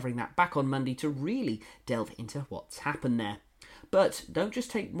will be covering that back on Monday to really delve into what's happened there. But don't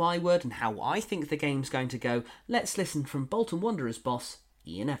just take my word and how I think the game's going to go. Let's listen from Bolton Wanderers boss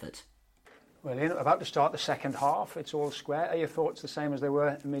Ian Evatt. Well, Ian, about to start the second half. It's all square. Are your thoughts the same as they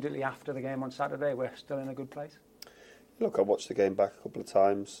were immediately after the game on Saturday? We're still in a good place? Look, I watched the game back a couple of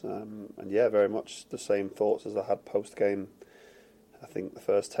times, and yeah, very much the same thoughts as I had post-game. I think the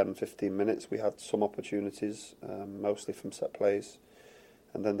first 10-15 minutes we had some opportunities, mostly from set plays,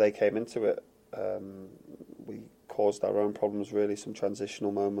 and then they came into it. We caused our own problems, really, some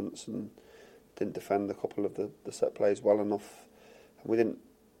transitional moments, and didn't defend a couple of the set plays well enough. And we didn't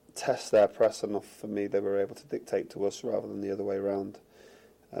test their press enough for me. They were able to dictate to us rather than the other way around.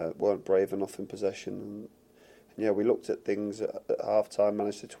 Weren't brave enough in possession. And yeah, we looked at things at half time,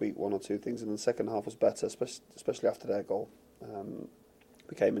 managed to tweak one or two things, and then the second half was better, especially after their goal.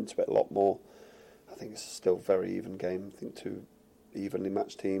 We came into it a lot more. I think it's still a very even game. I think two evenly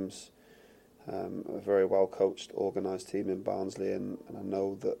matched teams. A very well coached, organised team in Barnsley, and I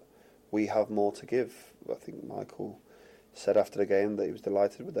know that we have more to give. I think Michael said after the game that he was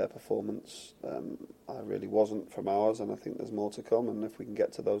delighted with their performance. I really wasn't from ours, and I think there's more to come, and if we can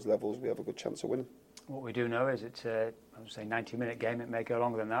get to those levels we have a good chance of winning. What we do know is it's a 90-minute game. It may go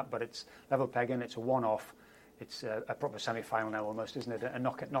longer than that, but it's level pegging, it's a one-off, it's a proper semi-final now almost, isn't it? A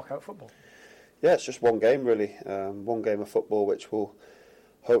knockout football. Yeah, it's just one game really, one game of football which will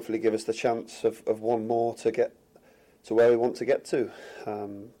hopefully give us the chance of one more to get to where we want to get to.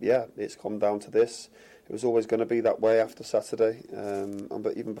 Yeah, it's come down to this. It was always going to be that way after Saturday,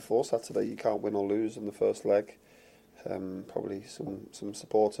 but even before Saturday you can't win or lose in the first leg. Probably some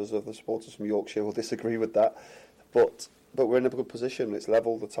supporters from Yorkshire will disagree with that, but we're in a good position. It's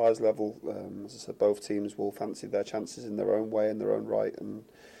level, the tie's level. As I said, both teams will fancy their chances in their own way, in their own right, and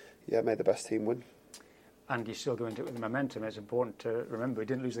yeah, may the best team win. And you still go into it with momentum. It's important to remember we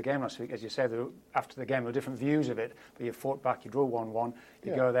didn't lose the game last week. As you said, after the game there were different views of it, but you fought back, you drew 1-1,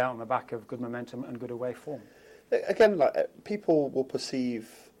 you go there on the back of good momentum and good away form. Again, like people will perceive,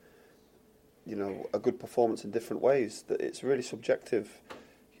 a good performance in different ways. That it's really subjective.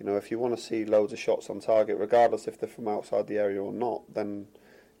 If you want to see loads of shots on target, regardless if they're from outside the area or not, then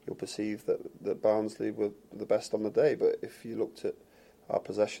you'll perceive that Barnsley were the best on the day. But if you looked at our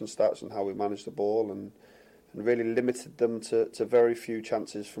possession stats and how we managed the ball and really limited them to very few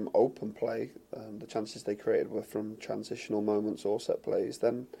chances from open play, the chances they created were from transitional moments or set plays,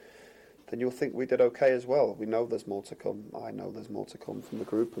 then you'll think we did okay as well. We know there's more to come. I know there's more to come from the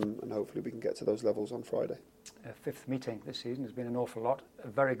group, and hopefully we can get to those levels on Friday. Fifth meeting this season has been an awful lot. A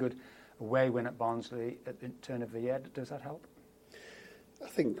very good away win at Barnsley at the turn of the year. Does that help? I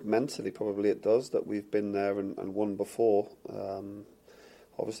think mentally probably it does, that we've been there and won before.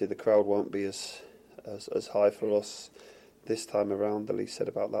 Obviously the crowd won't be as high for us this time around. The least said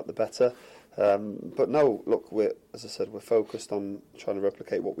about that, the better. But no, look, as I said, we're focused on trying to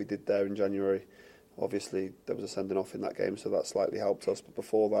replicate what we did there in January. Obviously, there was a sending off in that game, so that slightly helped us. But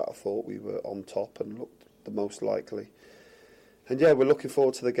before that, I thought we were on top and looked the most likely. And yeah, we're looking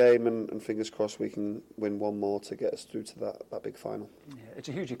forward to the game, and fingers crossed we can win one more to get us through to that big final. Yeah, it's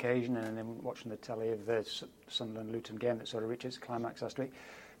a huge occasion, and then watching the telly of the Sunderland-Luton game that sort of reached its climax last week,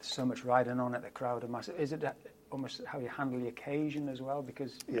 there's so much riding on it, the crowd are massive. Is it almost how you handle the occasion as well?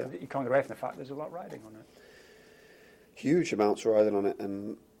 Because you can't get away from the fact there's a lot riding on it. Huge amounts riding on it,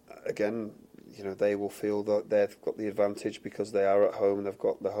 and again, they will feel that they've got the advantage because they are at home, they've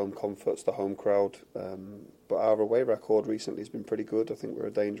got the home comforts, the home crowd. But our away record recently has been pretty good. I think we're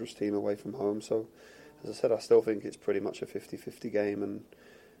a dangerous team away from home. So, as I said, I still think it's pretty much a 50-50 game, and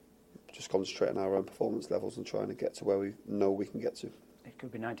just concentrating on our own performance levels and trying to get to where we know we can get to. It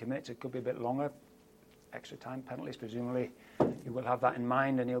could be 90 minutes, it could be a bit longer. Extra time, penalties, presumably you will have that in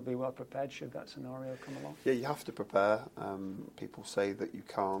mind and you'll be well prepared should that scenario come along. Yeah, you have to prepare. People say that you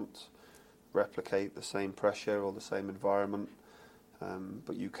can't replicate the same pressure or the same environment,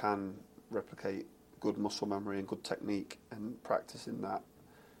 but you can replicate good muscle memory and good technique, and practicing that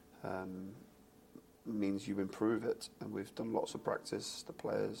means you improve it. And we've done lots of practice. The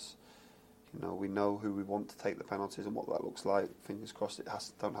players, we know who we want to take the penalties and what that looks like. Fingers crossed it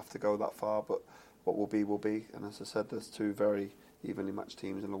don't have to go that far, but what will be will be. And as I said, there's two very evenly matched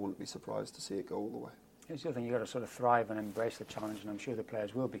teams, and I wouldn't be surprised to see it go all the way. It's the other thing, you've got to sort of thrive and embrace the challenge, and I'm sure the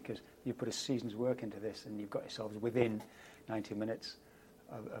players will, because you've put a season's work into this and you've got yourselves within 90 minutes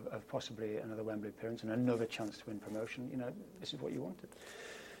of possibly another Wembley appearance and another chance to win promotion. This is what you wanted.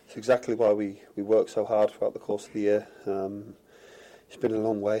 It's exactly why we work so hard throughout the course of the year. it's been a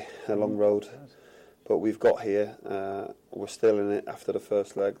long way, a long road, but we've got here. We're still in it after the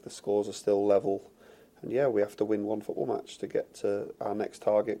first leg. The scores are still level, and yeah, we have to win one football match to get to our next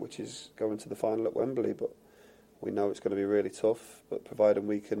target, which is going to the final at Wembley. But we know it's going to be really tough, but provided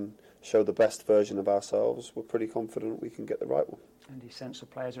we can show the best version of ourselves, we're pretty confident we can get the right one. And do you sense the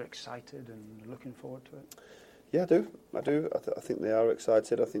players are excited and looking forward to it? Yeah, I do. I think they are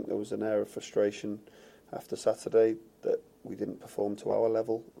excited. I think there was an air of frustration after Saturday that we didn't perform to our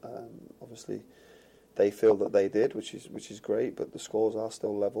level. Obviously, they feel that they did, which is great, but the scores are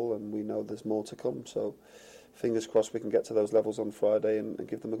still level, and we know there's more to come. So, fingers crossed we can get to those levels on Friday and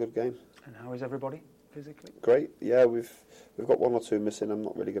give them a good game. And how is everybody physically? Great. Yeah, we've got one or two missing. I'm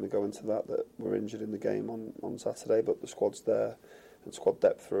not really going to go into that were injured in the game on Saturday, but the squad's there, and squad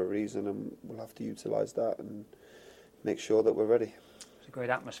depth for a reason, and we'll have to utilise that and make sure that we're ready. It's a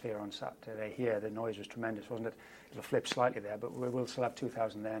great atmosphere on Saturday here. The noise was tremendous, wasn't it? It'll flip slightly there, but we will still have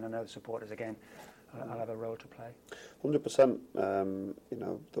 2,000 there, and I know the supporters again. I'll have a role to play. 100%.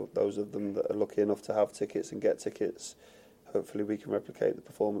 Those of them that are lucky enough to have tickets and get tickets, hopefully we can replicate the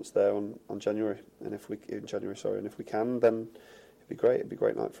performance there on January. And if we can, then it'd be great. It'd be a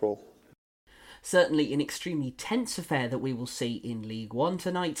great night for all. Certainly an extremely tense affair that we will see in League One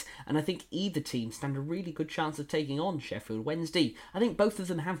tonight, and I think either team stand a really good chance of taking on Sheffield Wednesday. I think both of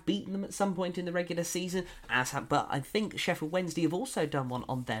them have beaten them at some point in the regular season, but I think Sheffield Wednesday have also done one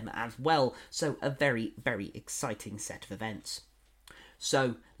on them as well, so a very, very exciting set of events.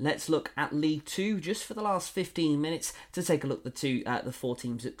 So let's look at League Two just for the last 15 minutes to take a look at the four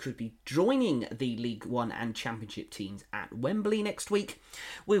teams that could be joining the League One and Championship teams at Wembley next week.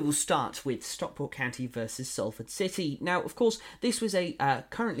 We will start with Stockport County versus Salford City. Now, of course, this was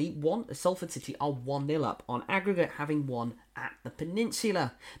currently Salford City are 1-0 up on aggregate, having won at the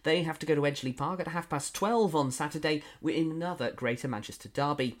Peninsula. They have to go to Edgeley Park at 12:30 on Saturday in another Greater Manchester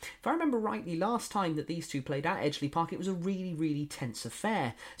derby. If I remember rightly, last time that these two played at Edgeley Park, it was a really, really tense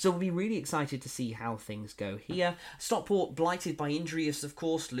affair. So we'll be really excited to see how things go here. Stockport blighted by injuries, of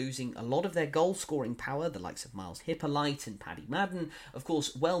course, losing a lot of their goal-scoring power, the likes of Miles Hippolyte and Paddy Madden, of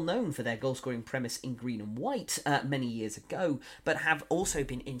course, well known for their goal-scoring premise in green and white many years ago, but have also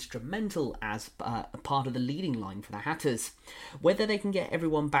been instrumental as a part of the leading line for the Hatters. Whether they can get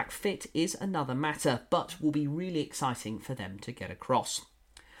everyone back fit is another matter, but will be really exciting for them to get across.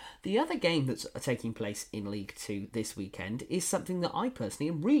 The other game that's taking place in League 2 this weekend is something that I personally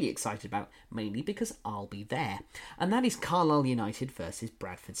am really excited about, mainly because I'll be there, and that is Carlisle United versus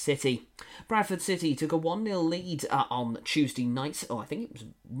Bradford City. Bradford City took a 1-0 lead on Tuesday night, I think it was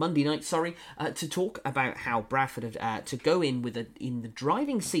Monday night, to talk about how Bradford had to go in the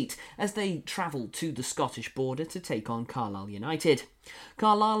driving seat as they travelled to the Scottish border to take on Carlisle United.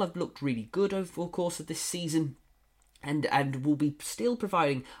 Carlisle have looked really good over the course of this season, and will be still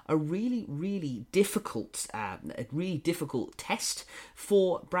providing a really, really difficult test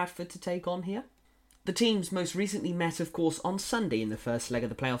for Bradford to take on here. The teams most recently met, of course, on Sunday in the first leg of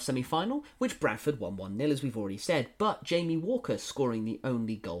the playoff semi-final, which Bradford won 1-0, as we've already said, but Jamie Walker scoring the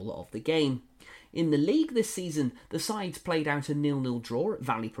only goal of the game. In the league this season, the sides played out a 0-0 draw at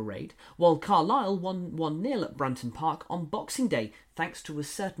Valley Parade, while Carlisle won 1-0 at Brunton Park on Boxing Day, thanks to a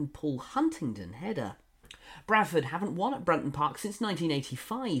certain Paul Huntingdon header. Bradford haven't won at Brunton Park since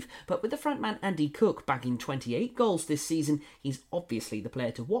 1985, but with the frontman Andy Cook bagging 28 goals this season, he's obviously the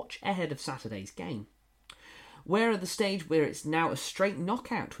player to watch ahead of Saturday's game. We're at the stage where it's now a straight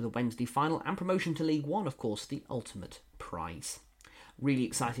knockout with a Wednesday final and promotion to League One, of course, the ultimate prize. Really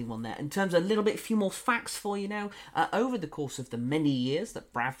exciting one there. In terms of a few more facts for you now. Over the course of the many years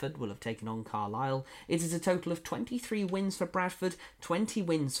that Bradford will have taken on Carlisle, it is a total of 23 wins for Bradford, 20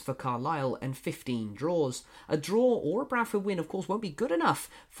 wins for Carlisle, and 15 draws. A draw or a Bradford win, of course, won't be good enough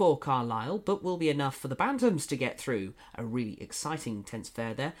for Carlisle, but will be enough for the Bantams to get through. A really exciting tense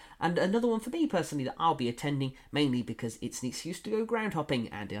fair there. And another one for me personally that I'll be attending, mainly because it's an excuse to go ground hopping,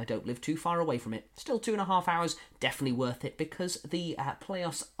 and I don't live too far away from it. Still 2.5 hours, definitely worth it, because the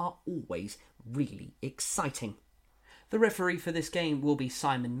playoffs are always really exciting. The referee for this game will be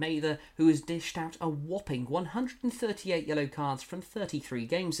Simon Mather, who has dished out a whopping 138 yellow cards from 33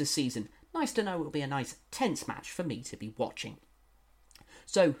 games this season. Nice to know it'll be a nice, tense match for me to be watching.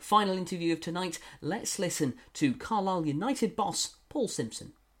 So, final interview of tonight, let's listen to Carlisle United boss Paul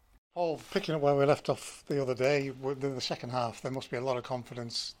Simpson. Paul, picking up where we left off the other day, within the second half, there must be a lot of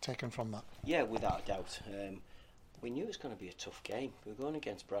confidence taken from that. Yeah, without a doubt. We knew it was going to be a tough game. We were going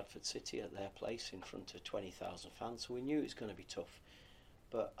against Bradford City at their place in front of 20,000 fans, so we knew it was going to be tough.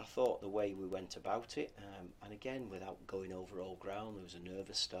 But I thought the way we went about it, and again, without going over all ground, there was a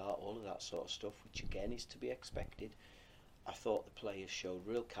nervous start, all of that sort of stuff, which again is to be expected. I thought the players showed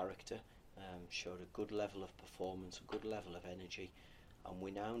real character, showed a good level of performance, a good level of energy, and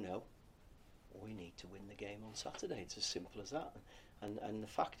we now know we need to win the game on Saturday. It's as simple as that. And the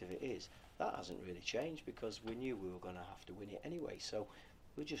fact of it is, that hasn't really changed, because we knew we were going to have to win it anyway. So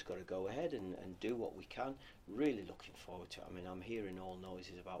we've just got to go ahead and do what we can. Really looking forward to it. I mean, I'm hearing all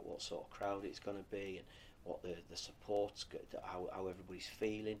noises about what sort of crowd it's going to be and what the support's, how everybody's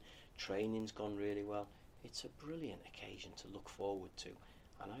feeling. Training's gone really well. It's a brilliant occasion to look forward to.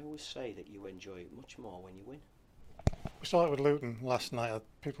 And I always say that you enjoy it much more when you win. We saw it with Luton last night.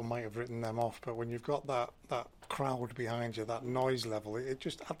 People might have written them off, but when you've got that crowd behind you, that noise level, it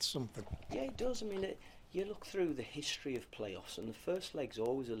just adds something. Yeah, it does. I mean, you look through the history of playoffs, and the first leg's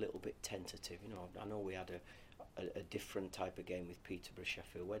always a little bit tentative. You know, I know we had a different type of game with Peterborough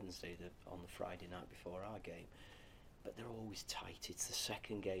Sheffield Wednesday on the Friday night before our game, but they're always tight. It's the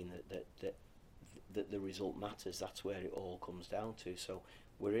second game that the result matters. That's where it all comes down to. So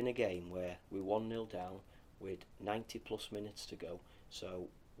we're in a game where we're 1-0 down with 90 plus minutes to go, so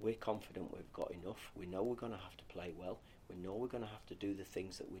we're confident we've got enough. We know we're going to have to play well. We know we're going to have to do the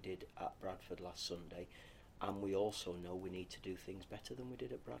things that we did at Bradford last Sunday, and we also know we need to do things better than we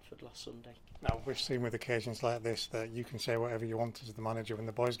did at Bradford last Sunday. Now, we've seen with occasions like this that you can say whatever you want as the manager. When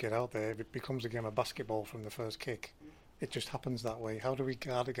the boys get out there, it becomes a game of basketball from the first kick. It just happens that way. How do we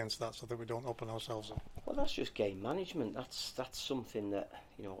guard against that so that we don't open ourselves up? Well, that's just game management. That's something that,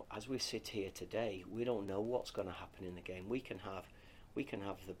 you know, as we sit here today, we don't know what's going to happen in the game. We can have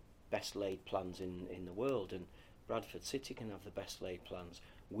the best laid plans in the world, and Bradford City can have the best laid plans.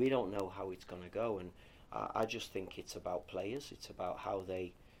 We don't know how it's going to go, and I just think it's about players. It's about how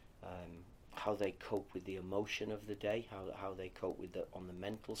they cope with the emotion of the day, how they cope with on the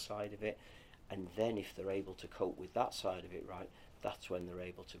mental side of it. And then if they're able to cope with that side of it right, that's when they're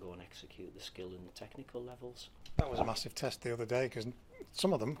able to go and execute the skill and the technical levels. That was a massive test the other day, because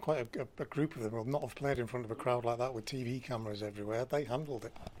some of them, quite a group of them, will not have played in front of a crowd like that with TV cameras everywhere. They handled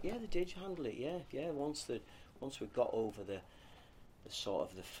it. Yeah, they did handle it, yeah. Once we got over the sort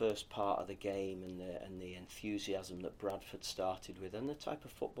of the first part of the game and the enthusiasm that Bradford started with, and the type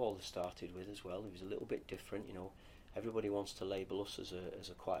of football they started with as well, it was a little bit different, you know. Everybody wants to label us as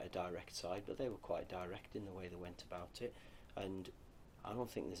a quite a direct side, but they were quite direct in the way they went about it, and I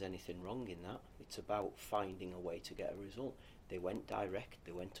don't think there's anything wrong in that. It's about finding a way to get a result. They went direct,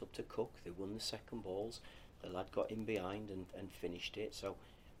 they went up to Cook, they won the second balls, the lad got in behind and finished it, so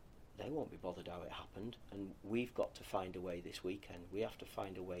they won't be bothered how it happened, and we've got to find a way this weekend. We have to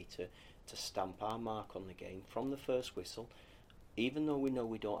find a way to stamp our mark on the game from the first whistle. Even though we know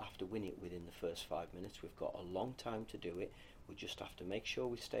we don't have to win it within the first 5 minutes, we've got a long time to do it. We just have to make sure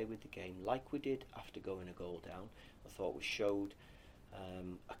we stay with the game like we did after going a goal down. I thought we showed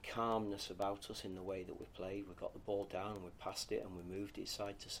a calmness about us in the way that we played. We got the ball down and we passed it and we moved it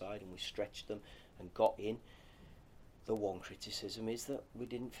side to side and we stretched them and got in. The one criticism is that we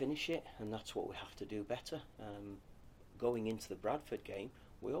didn't finish it, and that's what we have to do better. Going into the Bradford game,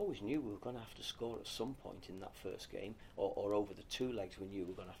 we always knew we were going to have to score at some point in that first game, or over the two legs we knew we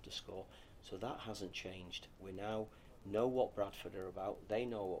were going to have to score. So that hasn't changed. We now know what Bradford are about, they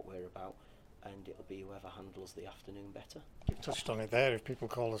know what we're about, and it'll be whoever handles the afternoon better. You've touched on it there. If people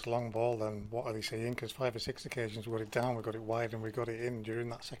call us long ball, then what are they saying? Because 5 or 6 occasions we got it down, we got it wide, and we got it in during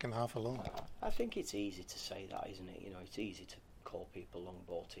that second half alone. I think it's easy to say that, isn't it? You know, it's easy to call people long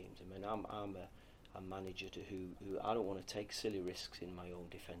ball teams. I mean, I'm a manager who I don't want to take silly risks in my own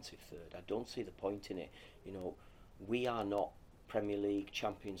defensive third. I don't see the point in it. You know, we are not Premier League,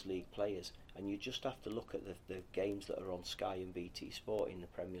 Champions League players, and you just have to look at the games that are on Sky and BT Sport in the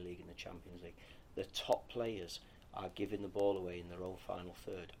Premier League and the Champions League. The top players are giving the ball away in their own final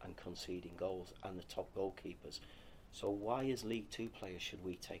third and conceding goals, and the top goalkeepers. So why as League 2 players should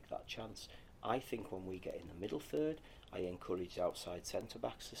we take that chance? I think when we get in the middle third, I encourage outside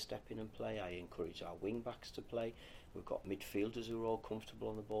centre-backs to step in and play. I encourage our wing-backs to play. We've got midfielders who are all comfortable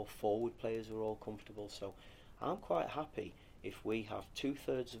on the ball, forward players who are all comfortable. So I'm quite happy if we have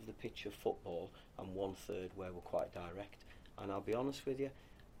 2/3 of the pitch of football and 1/3 where we're quite direct. And I'll be honest with you,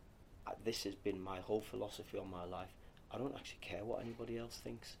 this has been my whole philosophy on my life. I don't actually care what anybody else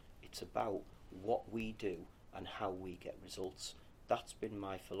thinks. It's about what we do and how we get results. That's been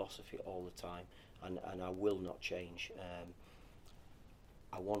my philosophy all the time, and I will not change.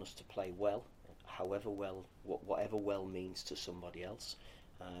 I want us to play well, however well, whatever well means to somebody else,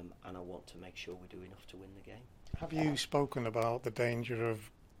 and I want to make sure we do enough to win the game. Have you spoken about the danger of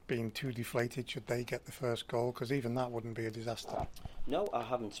being too deflated should they get the first goal? Because even that wouldn't be a disaster. No, I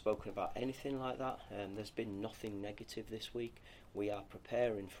haven't spoken about anything like that. There's been nothing negative this week. We are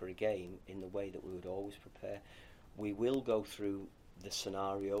preparing for a game in the way that we would always prepare. we will go through the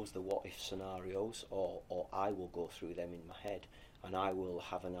scenarios, the what if scenarios, or I will go through them in my head, and I will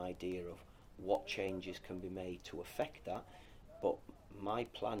have an idea of what changes can be made to affect that. But my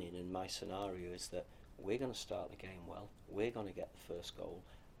planning and my scenario is that we're going to start the game well, we're going to get the first goal,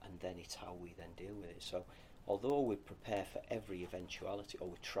 and then it's how we then deal with it. So although we prepare for every eventuality, or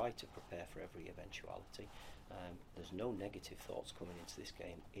we try to prepare for every eventuality, there's no negative thoughts coming into this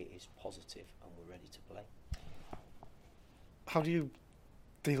game. It is positive and we're ready to play. How do you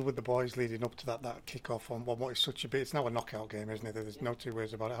deal with the boys leading up to that kick-off on what is such a bit... It's now a knockout game, isn't it? There's no two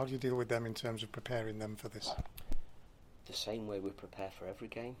ways about it. How do you deal with them in terms of preparing them for this? The same way we prepare for every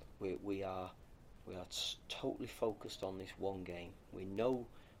game. We are totally focused on this one game. We know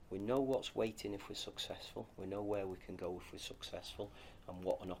what's waiting if we're successful. We know where we can go if we're successful and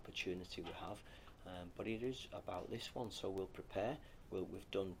what an opportunity we have. But it is about this one, so we'll prepare.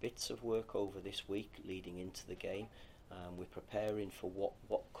 We've done bits of work over this week leading into the game. We're preparing for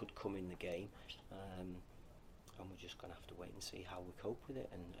what could come in the game, and we're just going to have to wait and see how we cope with it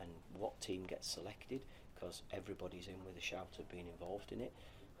and what team gets selected, because everybody's in with a shout of being involved in it,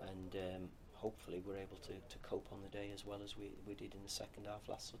 and hopefully we're able to cope on the day as well as we did in the second half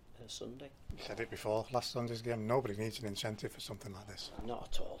last Sunday. You said it before, last Sunday's game, nobody needs an incentive for something like this. Not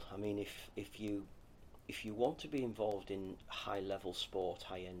at all. I mean, if you want to be involved in high level sport,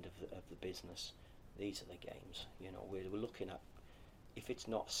 high end of the business, these are the games. You know, we're looking at, if it's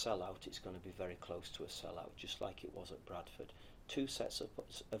not a sellout, it's going to be very close to a sellout, just like it was at Bradford. Two sets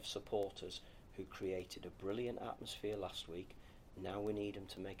of supporters who created a brilliant atmosphere last week. Now we need them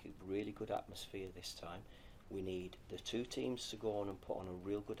to make a really good atmosphere this time. We need the two teams to go on and put on a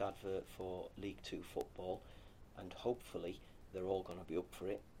real good advert for League 2 football, and hopefully they're all going to be up for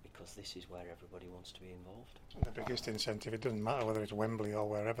it, because this is where everybody wants to be involved. The biggest incentive, it doesn't matter whether it's Wembley or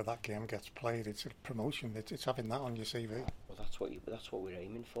wherever that game gets played, it's a promotion, it's having that on your CV. Well, that's what we're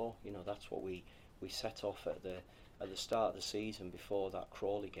aiming for. You know, that's what we set off at the start of the season. Before that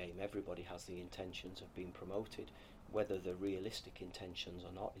Crawley game, everybody has the intentions of being promoted. Whether the realistic intentions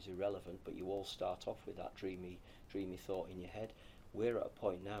or not is irrelevant, but you all start off with that dreamy thought in your head. We're at a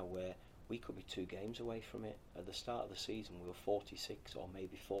point now where we could be 2 games away from it. At the start of the season we were 46 or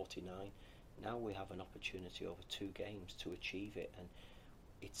maybe 49. Now we have an opportunity over 2 games to achieve it, and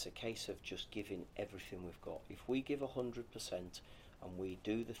it's a case of just giving everything we've got. If we give 100% and we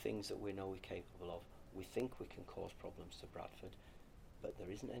do the things that we know we're capable of, we think we can cause problems to Bradford, but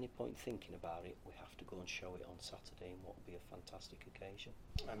there isn't any point thinking about it. We have to go and show it on Saturday in what will be a fantastic occasion.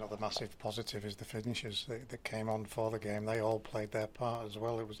 Another massive positive is the finishers that came on for the game. They all played their part as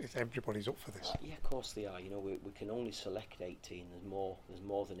well. Everybody's up for this. Yeah, of course they are. You know, we can only select 18. There's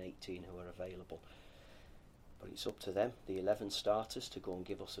more than 18 who are available. But it's up to them, the 11 starters, to go and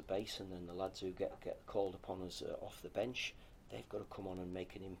give us a base, and then the lads who get called upon us off the bench, they've got to come on and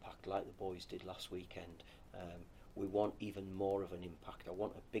make an impact like the boys did last weekend. We want even more of an impact. I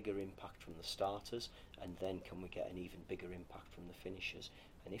want a bigger impact from the starters, and then can we get an even bigger impact from the finishers?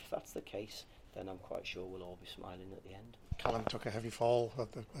 And if that's the case, then I'm quite sure we'll all be smiling at the end. Callum took a heavy fall,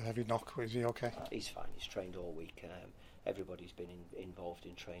 a heavy knock. Is he okay? He's fine. He's trained all week. Everybody's been involved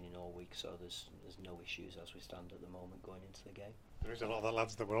in training all week, so there's no issues as we stand at the moment going into the game. There is a lot of the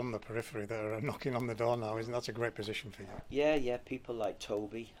lads that were on the periphery that are knocking on the door now, isn't that a great position for you? Yeah. People like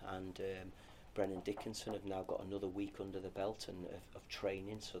Toby and Brennan Dickinson have now got another week under the belt and of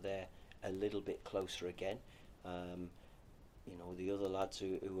training, so they're a little bit closer again. You know, the other lads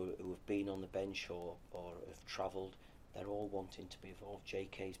who have been on the bench or have travelled, they're all wanting to be involved.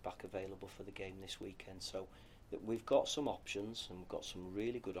 JK's back available for the game this weekend, so that we've got some options, and we've got some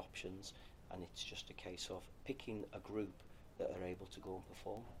really good options, and it's just a case of picking a group that are able to go and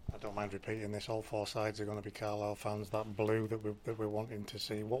perform. I don't mind repeating this, all 4 sides are going to be Carlisle fans. That blue that we're wanting to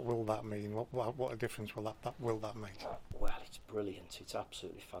see, what will that mean? What a difference will that make? Well, it's brilliant. It's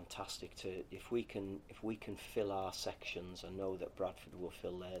absolutely fantastic. If we can fill our sections, and know that Bradford will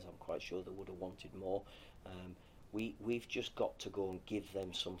fill theirs, I'm quite sure they would have wanted more. We've just got to go and give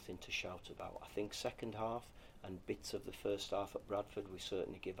them something to shout about. I think second half and bits of the first half at Bradford, we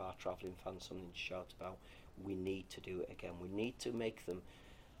certainly give our travelling fans something to shout about. We need to do it again. We need to make them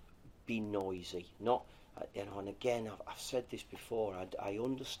be noisy. Not, and again, I've said this before, I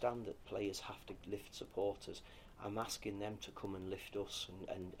understand that players have to lift supporters. I'm asking them to come and lift us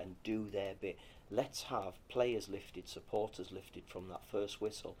and do their bit. Let's have players lifted, supporters lifted from that first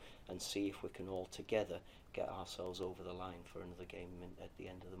whistle, and see if we can all together get ourselves over the line for another game at the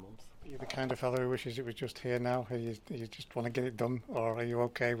end of the month. Are you the kind of fellow who wishes it was just here now? You just want to get it done, or are you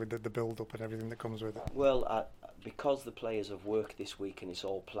okay with the build-up and everything that comes with it? Well, because the players have worked this week and it's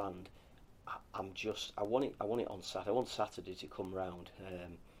all planned, I want it on Saturday. I want Saturday to come round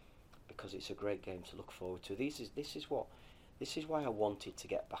because it's a great game to look forward to. This is why I wanted to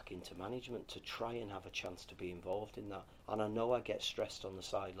get back into management, to try and have a chance to be involved in that. And I know I get stressed on the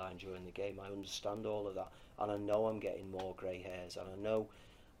sideline during the game. I understand all of that, and I know I'm getting more grey hairs, and I know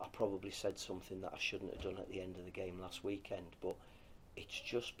I probably said something that I shouldn't have done at the end of the game last weekend, but it's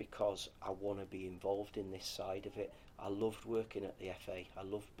just because I want to be involved in this side of it. I loved working at the FA. I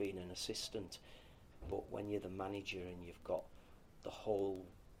loved being an assistant. But when you're the manager and you've got the whole,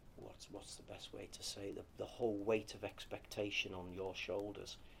 what's the best way to say, the whole weight of expectation on your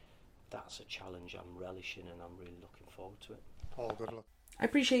shoulders, that's a challenge I'm relishing, and I'm really looking forward to it. Paul, good luck. I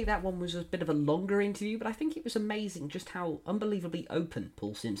appreciate that one was a bit of a longer interview, but I think it was amazing just how unbelievably open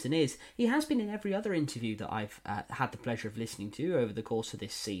Paul Simpson is. He has been in every other interview that I've had the pleasure of listening to over the course of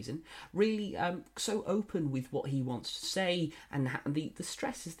this season. Really so open with what he wants to say and the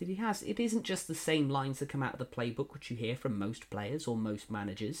stresses that he has. It isn't just the same lines that come out of the playbook, which you hear from most players or most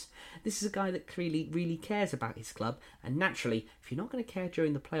managers. This is a guy that really, really cares about his club, and naturally, if you're not going to care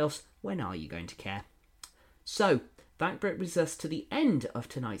during the playoffs, when are you going to care? So, that brings us to the end of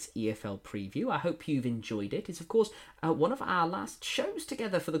tonight's EFL preview. I hope you've enjoyed it. It's, of course, one of our last shows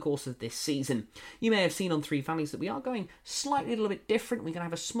together for the course of this season. You may have seen on Three Valleys that we are going slightly a little bit different. We're going to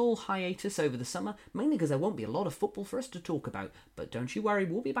have a small hiatus over the summer, mainly because there won't be a lot of football for us to talk about. But don't you worry,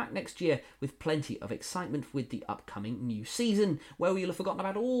 we'll be back next year with plenty of excitement with the upcoming new season, where we'll have forgotten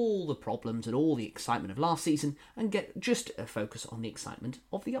about all the problems and all the excitement of last season and get just a focus on the excitement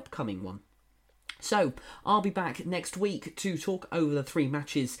of the upcoming one. So, I'll be back next week to talk over the 3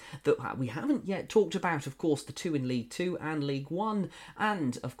 matches that we haven't yet talked about, of course, the 2 in League 2 and League 1,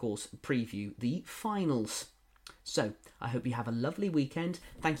 and, of course, preview the finals. So, I hope you have a lovely weekend.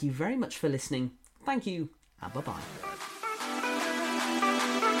 Thank you very much for listening. Thank you, and bye-bye.